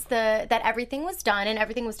impressive was that everything was done, and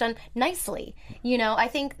everything was done nicely. I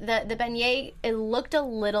think the beignet, it looked a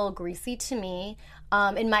little greasy to me.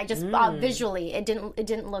 In my visually, it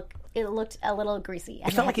didn't look... It looked a little greasy.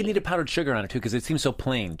 It felt like it needed powdered sugar on it too, because it seemed so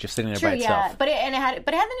plain, just sitting there by itself. Yeah, but it had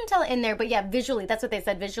the Nutella in there. But yeah, visually, that's what they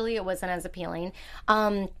said. Visually, it wasn't as appealing.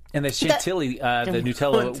 And the chantilly, the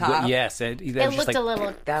Nutella, yes, it looked a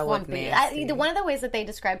little that was nasty. One of the ways that they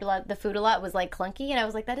described the food a lot was like clunky, and I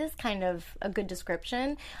was like, that is kind of a good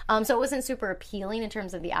description. So it wasn't super appealing in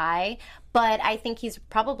terms of the eye, but I think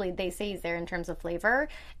they say he's there in terms of flavor,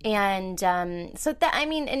 and so that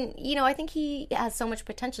I think he has so much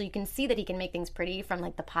potential. You can see that he can make things pretty from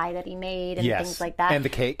like the pie that he made and things like that, and the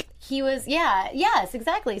cake. He was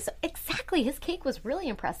exactly. So exactly, his cake was really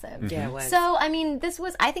impressive. Mm-hmm. Yeah, it was. So I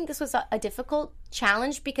think this was a difficult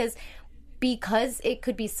challenge because it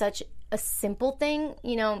could be such a simple thing.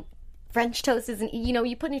 French toast isn't,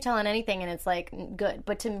 you put Nutella on anything and it's like good,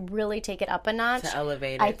 but to really take it up a notch, to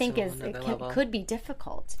elevate it, I think could be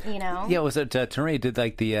difficult. Yeah, was it Teray did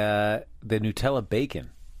like the Nutella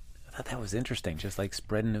bacon? I thought that was interesting. Just like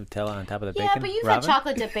spreading Nutella on top of the bacon. Yeah, but you've had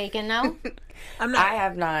chocolate dip bacon, no? I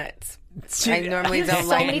have not. I normally don't so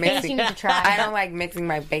like many mixing. things you need to try. I don't like mixing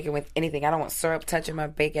my bacon with anything. I don't want syrup touching my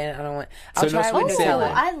bacon. I don't want. So I'll try it no with sweet Nutella.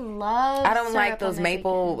 Nutella. I love. I don't like syrup on those my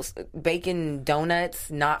maple bacon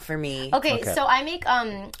donuts. Not for me. Okay, so I make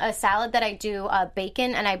a salad that I do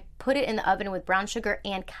bacon, and I put it in the oven with brown sugar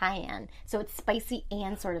and cayenne, so it's spicy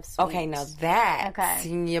and sort of sweet. Okay, now that. Okay.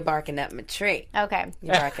 You're barking up my tree. Okay.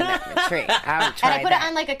 You're barking up my tree. I would try And I put that. it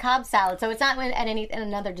on like a Cobb salad, so it's not in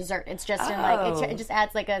another dessert. It's just in like it just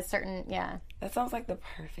adds like a certain That sounds like the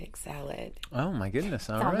perfect salad. Oh my goodness!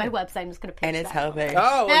 All on right. my website. I'm just gonna pitch And it's that. healthy.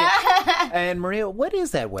 Oh, yeah. And Maria, what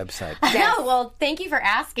is that website? Oh, well, thank you for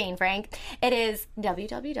asking, Frank. It is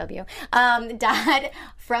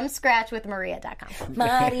www.fromscratchwithmaria.com.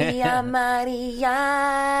 Maria, Maria.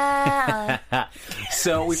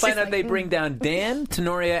 So we find out they bring down Dan,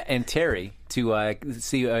 Tenoria, and Terry to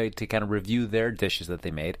to kind of review their dishes that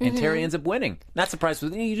they made, and Terry ends up winning. Not surprised,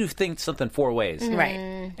 but you do think something 4 ways,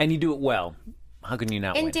 Right. and you do it well. How can you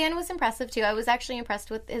not And win? Dan was impressive too. I was actually impressed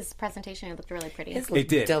with his presentation. It looked really pretty. It looked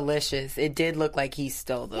did. delicious. It did look like he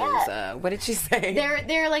stole those. What did she say?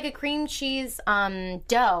 They're like a cream cheese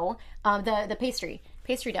dough, the pastry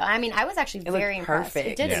dough. I mean, I was actually very impressed. perfect.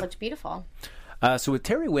 It did. Yeah. It looked beautiful. So with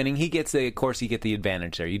Terry winning, he gets of course, you get the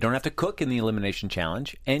advantage there. You don't have to cook in the elimination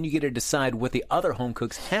challenge, and you get to decide what the other home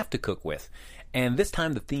cooks have to cook with. And this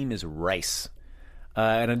time the theme is rice.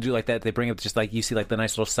 And I do like that. They bring up just like you see like the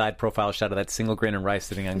nice little side profile shot of that single grain of rice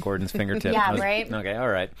sitting on Gordon's fingertip. Yeah, right? Okay, all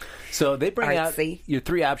right. So they bring out Artsy. your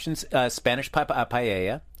 3 options: Spanish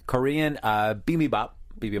paella, Korean bibimbap.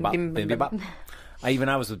 Even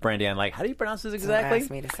I was with Brandy. I'm like, how do you pronounce this exactly? Ask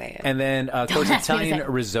me to say it. And then, of course, ask me to Italian say it.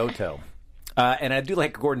 risotto. And I do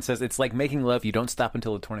like Gordon says, it's like making love. You don't stop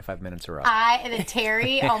until the 25 minutes are up.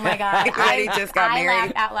 Terry, oh my God. He just got I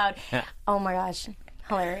married. laughed out loud. Oh my gosh.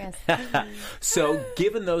 Hilarious. So,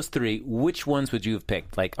 given those 3, which ones would you have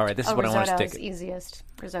picked? Like, all right, this is what I want to Risotto's stick. easiest.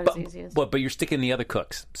 Risotto's easiest. But you're sticking the other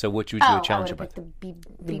cooks. So, which would you have challenged I them would with? have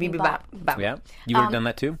picked the Bibimbap. bibimbap. Yeah, you would have done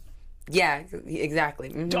that too. Yeah, exactly.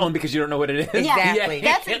 Mhm. Only because you don't know what it is. Exactly. That's- I mean,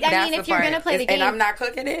 That's if the you're part. gonna play the And game- I'm not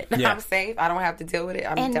cooking it. Yeah. I'm safe. I don't have to deal with it.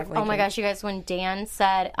 I'm And definitely. oh my gosh, you guys, when Dan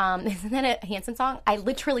said, isn't that a Hanson song? I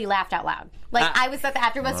literally laughed out loud. Like, I was at the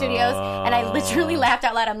AfterBuzz Studios, and I literally laughed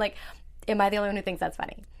out loud. I'm like, am I the only one who thinks that's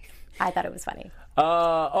funny? I thought it was funny.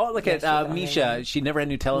 Look at Misha. She never had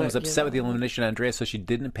Nutella and was upset with the elimination of Andrea, so she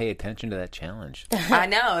didn't pay attention to that challenge. I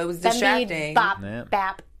know it was distracting. Bop, Yeah.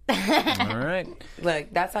 bap. All right. Look,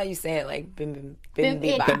 that's how you say it. Like bim bim Bim, bim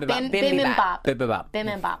bim, bim bim, bim bim, bim, bop. Bip-bip-bop. Bim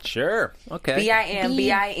and bop. Sure. Okay.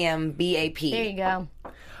 BIMBAP. There you go.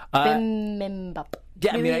 Bim and bop.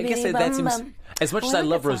 Yeah, I mean, I guess that seems... Bum, bum. As much as I I like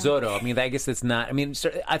love that song. risotto, I mean, I guess it's not... I mean,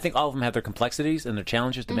 I think all of them have their complexities and their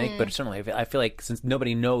challenges to make, but certainly I feel like since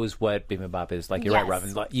nobody knows what bibimbap is, like you're right, Yes.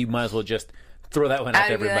 Robin, like, you might as well just throw that one out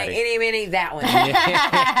to I'd be like, everybody. itty bitty, that one.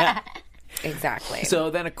 Exactly. So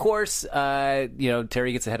then, of course,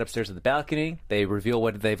 Terry gets to head upstairs to the balcony. They reveal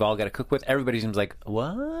what they've all got to cook with. Everybody seems like,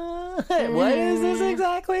 what? What is this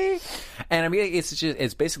exactly? And I mean,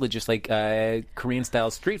 it's basically just like Korean-style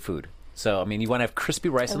street food. So, I mean, you want to have crispy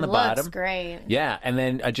rice on the Looks bottom. great. Yeah, and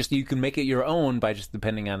then you can make it your own by just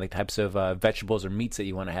depending on the types of vegetables or meats that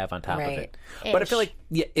you want to have on top of Right. it. But I feel like,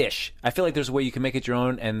 ish. I feel like there's a way you can make it your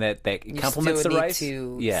own and that you complements still the need rice.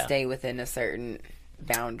 to stay within a certain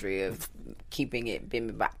boundary of keeping it bim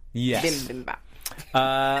bim bop. Yes. Bim bim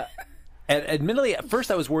bop. And admittedly, at first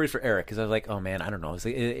I was worried for Eric because I was like, "Oh man, I don't know. Is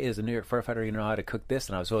a New York firefighter you know how to cook this?"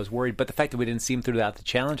 And I was always worried. But the fact that we didn't see him throughout the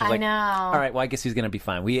challenge, I was I like, know. "All right, well, I guess he's going to be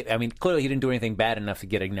fine." Clearly he didn't do anything bad enough to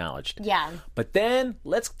get acknowledged. Yeah. But then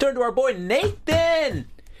let's turn to our boy Nathan.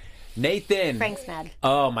 Nathan. Frank's mad.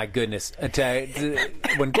 Oh my goodness!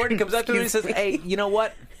 When Gordon comes up to him, he says, "Hey, you know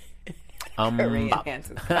what?" Korean Bop.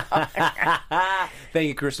 Hanson. Thank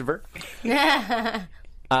you, Christopher.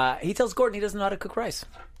 He tells Gordon he doesn't know how to cook rice.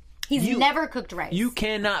 He's never cooked rice. You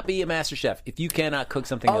cannot be a master chef if you cannot cook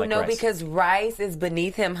something Oh like no, rice. because rice is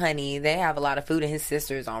beneath him, honey. They have a lot of food, and his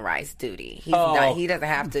sister's on rice duty. He doesn't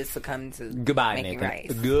have to succumb to Goodbye, making Nathan.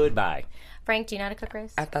 rice. Goodbye. Frank, do you know how to cook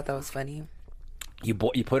rice? I thought that was funny. You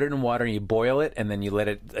put it in water and you boil it, and then you let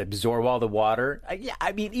it absorb all the water.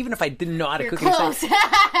 I mean, even if I didn't know how to You're cook close. it,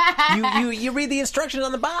 you read the instructions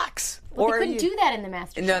on the box. They couldn't do that in the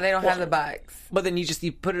MasterChef. No, they don't have the box. But then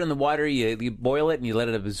you put it in the water, you boil it, and you let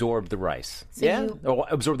it absorb the rice. Or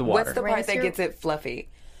absorb the water. What's the part Rinse that your- gets it fluffy?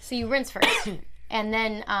 So you rinse first, and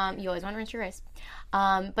then you always want to rinse your rice.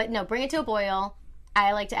 But no, bring it to a boil.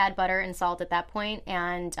 I like to add butter and salt at that point,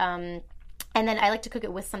 and And then I like to cook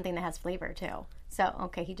it with something that has flavor too. So,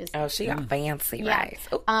 okay, he just... Oh, she got fancy rice.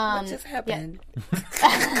 Oh, what just happened?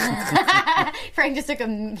 Yeah. Frank just took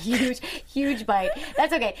a huge bite.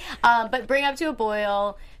 That's okay. But bring up to a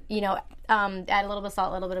boil, add a little bit of salt,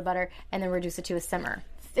 a little bit of butter, and then reduce it to a simmer.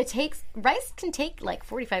 Rice can take like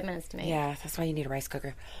 45 minutes to make. Yeah, that's why you need a rice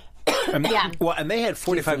cooker. Yeah. Well, and they had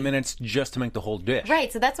 45 minutes just to make the whole dish.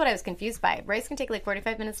 Right, so that's what I was confused by. Rice can take like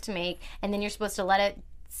 45 minutes to make, and then you're supposed to let it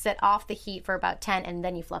sit off the heat for about 10, and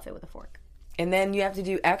then you fluff it with a fork. And then you have to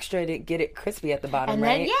do extra to get it crispy at the bottom, and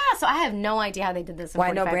right? Then, yeah, so I have no idea how they did this in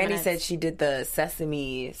 45 Brandy minutes. said she did the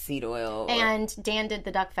sesame seed oil. And Dan did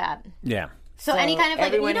the duck fat. Yeah. So any kind of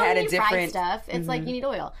like, you don't had a need fried different stuff. It's like you need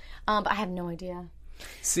oil. But I have no idea.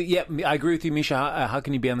 See, yeah, I agree with you, Misha. How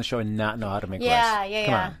can you be on the show and not know how to make rice?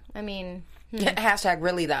 Yeah. I mean... Hashtag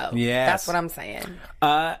really, though. Yes. That's what I'm saying.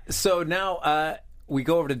 So now... we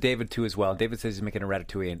go over to David, too, as well. David says he's making a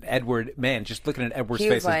ratatouille. And Edward, man, just looking at Edward's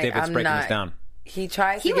face as David's breaking this down. He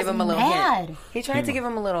tries to give him a little hint. He tried to give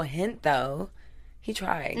him a little hint, though. He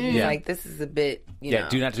tried. He's like, this is a bit, you know.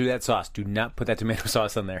 Do not do that sauce. Do not put that tomato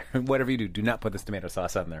sauce on there. Whatever you do not put this tomato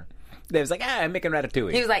sauce on there. David's like, I'm making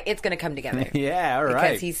ratatouille. He was like, it's going to come together. Yeah, all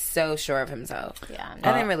right. Because he's so sure of himself. Yeah.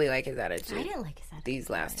 I didn't really like his attitude. I didn't like his attitude. These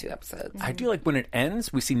last two episodes. I do like when it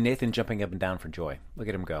ends, we see Nathan jumping up and down for joy. Look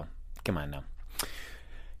at him go. Come on now.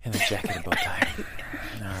 And the jacket and bow tie.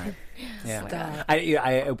 All right. Yeah.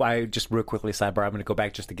 I just real quickly, sidebar, I'm going to go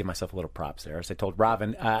back just to give myself a little props there. As I told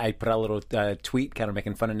Robin, I put out a little tweet kind of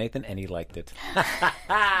making fun of Nathan, and he liked it.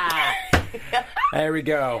 There we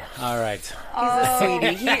go. All right. He's a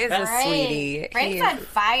sweetie. He is a sweetie. Frank's on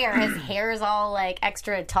fire. His hair is all like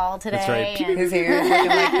extra tall today. That's right. And... His hair is looking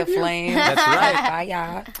like the flame. That's right.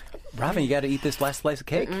 Fire. Robin, you got to eat this last slice of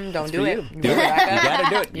cake. Don't do it. You got to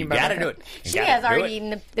do it. You got to do it. She has already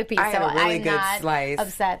eaten the piece, I had so a really I'm good not slice.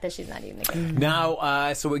 upset that she's not eating the cake.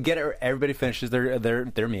 Now, so we get everybody finishes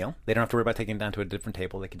their meal. They don't have to worry about taking it down to a different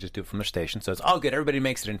table. They can just do it from their station. So it's all good. Everybody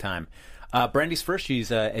makes it in time. Brandy's first.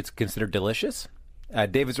 It's considered delicious.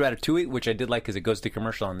 David's ratatouille, which I did like because it goes to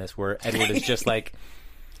commercial on this, where Edward is just like,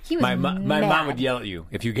 He was my mom would yell at you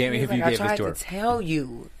if you gave I this to her. tried to tell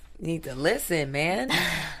you. You need to listen, man.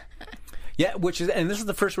 Yeah, and this is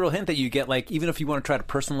the first real hint that you get. Like, even if you want to try to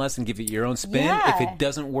personalize and give it your own spin, if it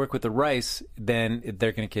doesn't work with the rice, then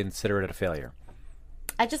they're going to consider it a failure.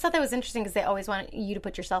 I just thought that was interesting because they always want you to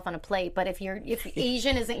put yourself on a plate. But if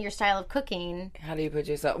Asian isn't your style of cooking, How do you put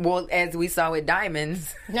yourself? Well, as we saw with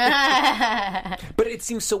diamonds. But it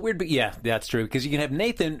seems so weird. But yeah, that's true because you can have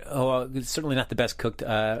Nathan, certainly not the best cooked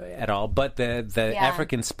at all, but the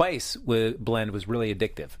African spice blend was really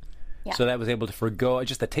addictive. Yeah. So that was able to forgo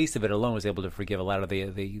just the taste of it alone was able to forgive a lot of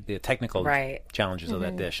the technical challenges of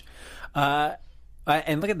that dish.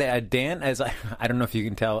 And look at that, Dan. As I don't know if you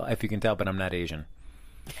can tell, but I'm not Asian.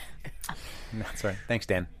 That's right. Thanks,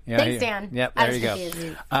 Dan. Yeah, Thanks, Dan. Yep, there you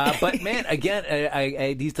go. But man,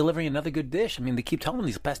 again, he's delivering another good dish. I mean, they keep telling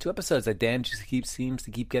these past two episodes that Dan just seems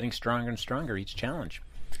to keep getting stronger and stronger each challenge.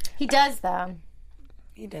 He does, though.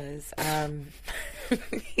 He does.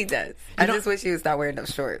 He does. I just wish he would stop wearing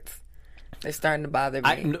those shorts. They're starting to bother me.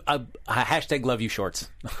 Hashtag love you shorts.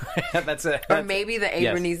 That's it. Or maybe the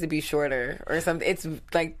apron needs to be shorter or something. It's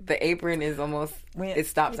like the apron is almost, it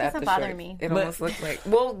stops at the shorts. It doesn't bother me. It almost looks like,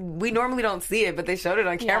 well, we normally don't see it, but they showed it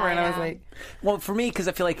on camera and I was like. Well, for me, because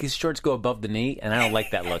I feel like his shorts go above the knee and I don't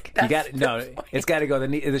like that look. It's got to go,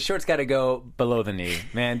 the shorts got to go below the knee.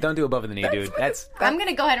 Man, don't do above the knee, dude. I'm going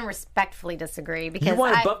to go ahead and respectfully disagree because you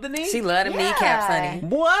want above the knee? She let him kneecaps, honey.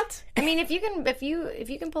 What? I mean, if you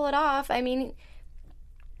can pull it off, I mean,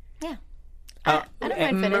 yeah. I don't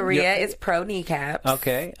mind fitting. Maria is pro kneecaps.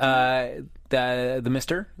 Okay. The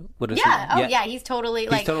mister? What is he? Yeah, he's totally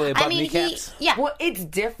like. He's totally above kneecaps? Well, it's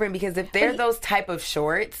different because if they're those type of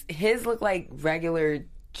shorts, his look like regular.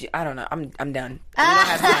 I don't know. I'm done. We don't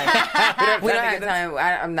have time. We don't have time.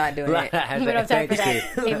 I'm not doing it. We don't have time for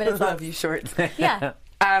that. 8 minutes left. Love you shorts. Yeah.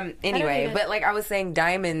 Anyway, but like I was saying,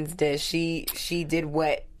 Diamond's dish, she did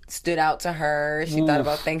what stood out to her. She thought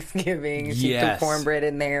about Thanksgiving. She threw cornbread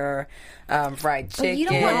in there, fried chicken. But you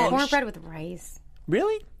don't want cornbread with rice.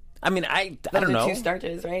 Really? I mean, I don't know. 2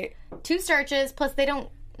 starches, right? 2 starches, plus they don't...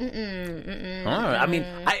 I mean,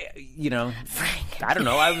 Frank. I don't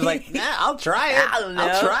know. I was like, I'll try it.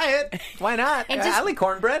 I'll try it. Why not? I like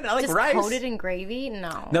cornbred. I like rice. Just coated in gravy?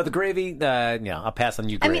 No. No, the gravy, I'll pass on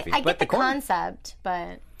you gravy. I mean, I get the concept,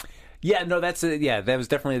 but... Yeah, no, that was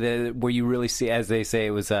definitely where you really see, as they say,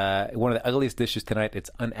 it was one of the ugliest dishes tonight. It's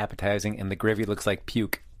unappetizing, and the gravy looks like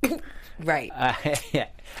puke. Right. Yeah.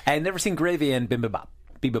 I had never seen gravy in bibimbap.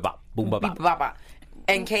 Bibimbap. Boom, bop.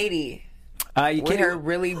 And Katie. With her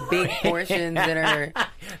really big portions and her...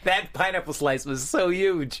 That pineapple slice was so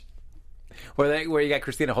huge. Where you got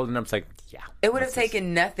Christina holding up, it's like, yeah. It would have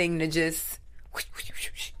taken nothing to just...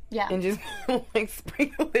 Yeah. And just like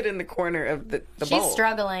sprinkle it in the corner of the bowl. She's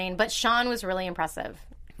struggling, but Sean was really impressive.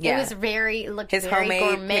 Yeah. It was looked his very homemade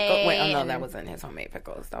gourmet. pickle. Wait, oh no, that wasn't his homemade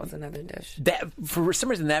pickles. That was another dish. That for some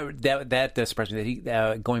reason that surprised me.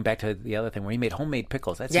 That he going back to the other thing where he made homemade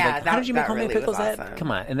pickles. That's like, how did you make homemade really pickles? awesome.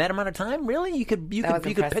 Come on, in that amount of time, really? You could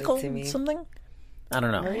pickle something? I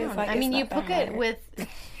don't know. I mean, you cook it with.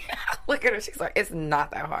 Look at her. She's like, it's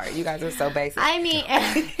not that hard. You guys are so basic. I mean,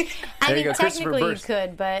 technically you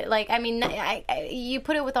could, but like, I mean, you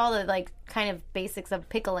put it with all the like kind of basics of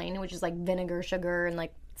pickling, which is like vinegar, sugar, and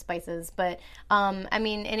like spices. But I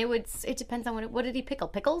mean, and it depends on what did he pickle?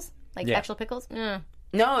 Pickles? Like actual pickles? Mm.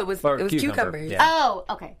 No, it was cucumbers. Yeah. Oh,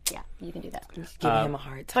 okay, yeah, you can do that. Giving him a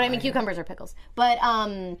hard time. But I mean, cucumbers are pickles. But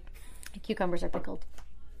cucumbers are pickled.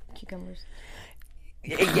 Cucumbers.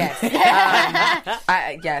 Yes.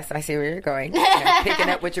 Yes, I see where you're going. Picking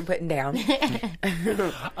up what you're putting down.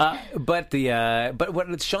 But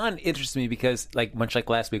what Sean interests me because much like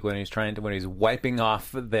last week when he was wiping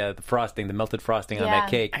off the frosting, the melted frosting on that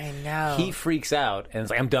cake. I know. He freaks out and it's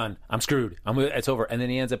like, I'm done. I'm screwed. It's over. And then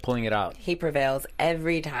he ends up pulling it out. He prevails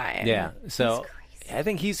every time. Yeah. So I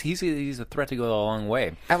think he's a threat to go a long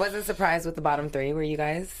way. I wasn't surprised with the bottom three. Were you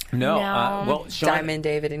guys? No. Well, Sean, Diamond,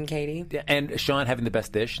 David, and Katie. And Sean having the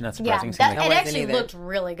best dish. Not surprising. Yeah, it actually looked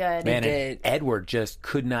really good. Man, and Edward just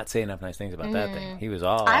could not say enough nice things about that thing. He was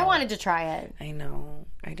all... I wanted to try it. I know.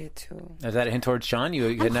 I did too. Is that a hint towards Sean? You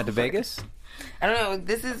heading out to Vegas? I don't know.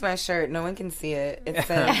 This is my shirt. No one can see it. It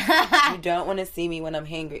says, you don't want to see me when I'm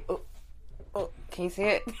hangry. Oh, can you see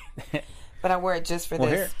it? But I wore it just for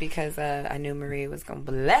this because I knew Marie was going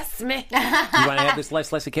to bless me. You want to have this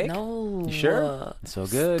slice of cake? No. You sure? It's so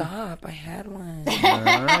good. Stop. I had one. All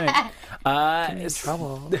right. I'm in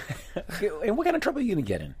trouble. And what kind of trouble are you going to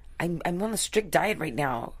get in? I'm on a strict diet right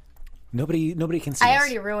now. Nobody can see I us.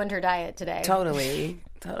 already ruined her diet today. Totally.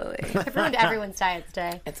 I've ruined everyone's diets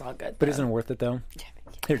today. It's all good. But isn't it worth it, though?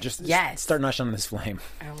 Here, just start nushing on this flame.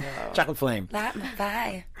 I will. Chocolate flame. Light my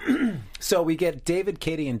fire. So we get David,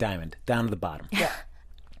 Katie, and Diamond down to the bottom. Yeah.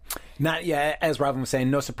 Not as Robin was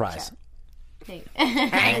saying, no surprise. Sure.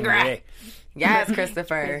 Hangry. Yes,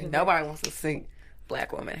 Christopher. Nobody wants to see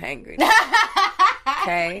black woman hangry.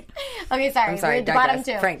 Okay. Okay, sorry. I'm sorry. We're bottom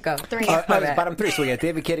two. Frank, go. Three. Bottom three. So we got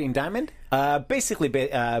David, Katie, and Diamond.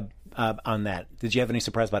 Basically, on that, did you have any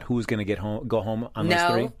surprise about who was going to go home on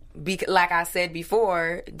those three? Like I said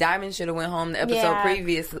before, Diamond should have went home the episode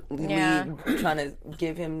previously trying to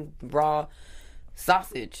give him raw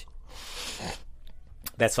sausage.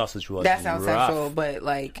 That sausage was That sounds rough. sensual, but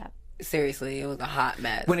seriously, it was a hot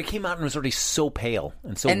mess. When it came out and it was already so pale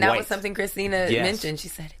and so and that white. was something Christina mentioned. She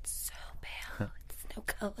said, it's so pale. It's no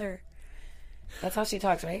color. That's how she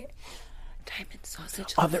talks, right? Diamond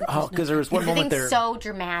sausage. Because there was one moment there. So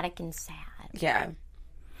dramatic and sad. Yeah.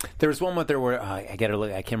 There was one moment there where I can't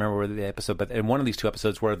remember where the episode, but in one of these two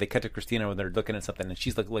episodes where they cut to Christina when they're looking at something and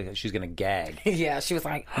she's like she's gonna gag. Yeah, she was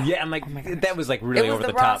like, yeah, I'm like, that was like really over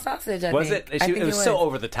the raw top. Sausage, was it? It was so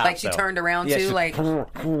over the top. Like she turned around too, like. You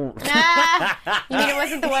mean it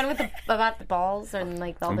wasn't the one about the balls and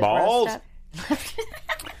like all the balls? gross stuff?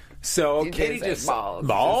 So Katie just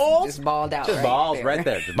balls, just balled out, just balls right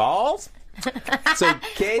there, just balls. So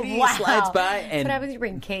Katie slides by, and what happens when you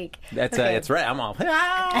bring cake? That's right. I'm all.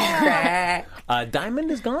 Diamond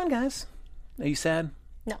is gone, guys. Are you sad?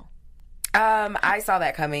 No. I saw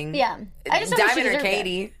that coming. Yeah. I just Diamond or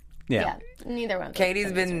Katie. Yeah. Neither one.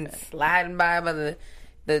 Katie's been sliding by the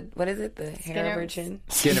what is it? The hair of her chin.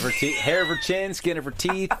 Skin of her teeth. Hair of her chin. Skin of her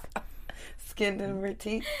teeth. Skin of her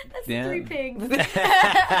teeth. That's 3 pigs.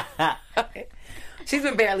 Okay. She's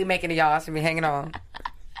been barely making it, y'all. She's been hanging on.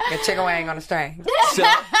 A chicken wang on a string. So,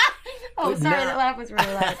 sorry, that laugh was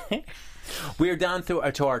really loud. We are down to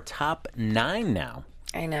our top 9 now.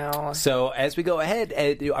 I know. So as we go ahead,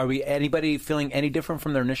 are we anybody feeling any different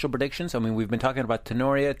from their initial predictions? I mean, we've been talking about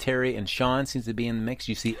Tenoria, Terry, and Sean seems to be in the mix.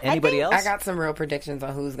 You see anybody else? I got some real predictions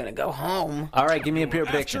on who's going to go home. All right, give me a pure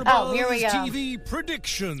prediction. AfterBuzz here we go. TV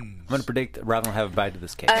predictions. I'm going to predict Robin will have a bite of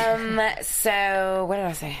this cake. So what did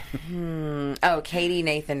I say? Katie,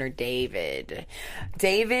 Nathan, or David.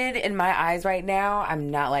 David, in my eyes right now,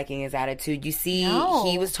 I'm not liking his attitude. You see,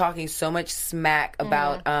 he was talking so much smack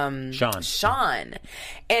about Sean.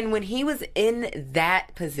 And when he was in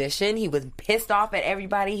that position, he was pissed off at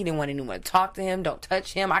everybody. He didn't want anyone to talk to him. Don't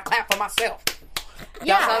touch him. I clap for myself.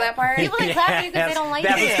 Y'all saw that part? People that clap because they don't like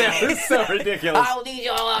it. That was so ridiculous. I don't need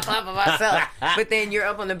y'all to clap for myself. But then you're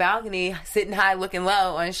up on the balcony, sitting high, looking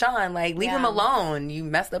low on Sean. Like, leave him alone. You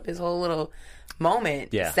messed up his whole little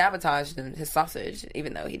moment. Yeah. Sabotaged his sausage,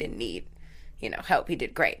 even though he didn't need, help. He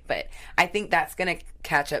did great. But I think that's going to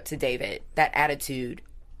catch up to David, that attitude.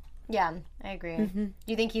 Yeah, I agree. Do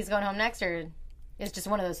you think he's going home next, or it's just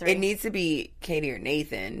one of those three? It needs to be Katie or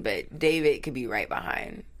Nathan, but David could be right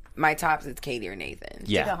behind. My tops is Katie or Nathan.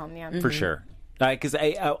 Yeah, to go home, for sure. Because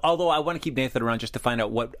although I want to keep Nathan around just to find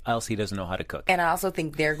out what else he doesn't know how to cook. And I also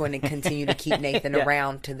think they're going to continue to keep Nathan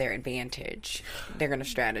around to their advantage. They're going to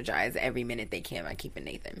strategize every minute they can by keeping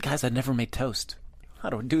Nathan. Guys, I never made toast. How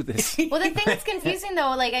do I do this? Well, the thing that's confusing,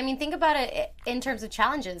 though, think about it in terms of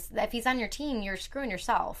challenges. If he's on your team, you're screwing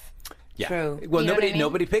yourself. Yeah. True. Well, You know what I mean?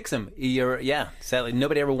 nobody picks him. Sadly,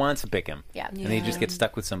 nobody ever wants to pick him. Yeah. And he just gets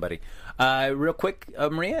stuck with somebody. Real quick,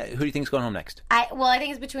 Maria, who do you think is going home next? I think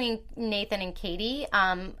it's between Nathan and Katie.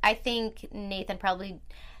 I think Nathan probably...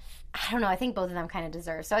 I don't know. I think both of them kind of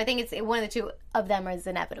deserve. So I think it's one of the two of them is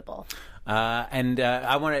inevitable. And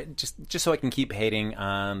I want to just so I can keep hating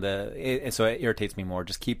on so it irritates me more.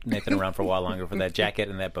 Just keep Nathan around for a while longer for that jacket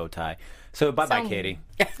and that bow tie. So bye, Katie.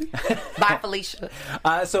 Bye, Felicia.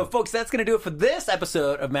 So folks, that's going to do it for this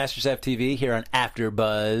episode of MasterChef TV here on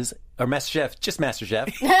AfterBuzz. Or MasterChef, just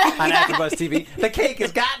MasterChef on AfterBuzz TV. The cake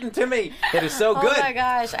has gotten to me. It is so good. Oh my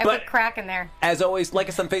gosh, I put crack in there. As always, like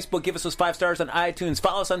us on Facebook, give us those 5 stars on iTunes,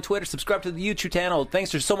 follow us on Twitter, subscribe to the YouTube channel. Thanks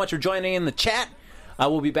so much for joining in the chat.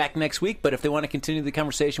 We'll be back next week, but if they want to continue the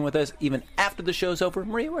conversation with us even after the show's over,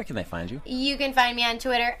 Maria, where can they find you? You can find me on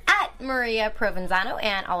Twitter at Maria Provenzano,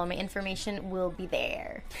 and all of my information will be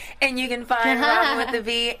there. And you can find Robin with the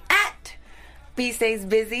V at B Stays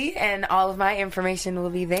Busy, and all of my information will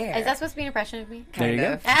be there. Is that supposed to be an impression of me? There you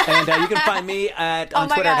go. Kind And you can find me on my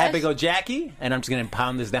Twitter at gosh. Happy Go Jackie, and I'm just going to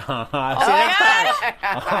pound this down. Oh my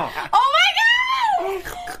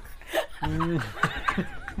god!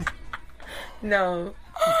 No.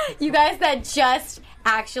 You guys, that just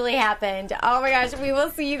actually happened. Oh my gosh, we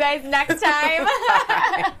will see you guys next time.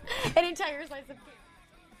 An entire slice of cake.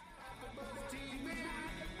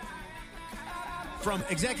 From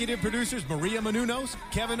executive producers Maria Menounos,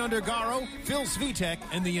 Kevin Undergaro, Phil Svitek,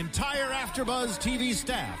 and the entire AfterBuzz TV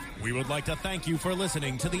staff, we would like to thank you for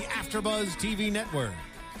listening to the AfterBuzz TV network.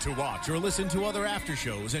 To watch or listen to other after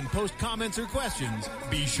shows and post comments or questions,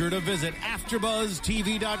 be sure to visit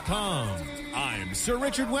AfterBuzzTV.com. I'm Sir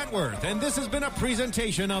Richard Wentworth, and this has been a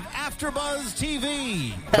presentation of AfterBuzz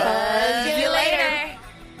TV. See you later.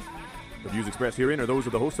 The views expressed herein are those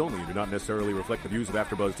of the hosts only and do not necessarily reflect the views of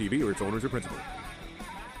AfterBuzz TV or its owners or principals.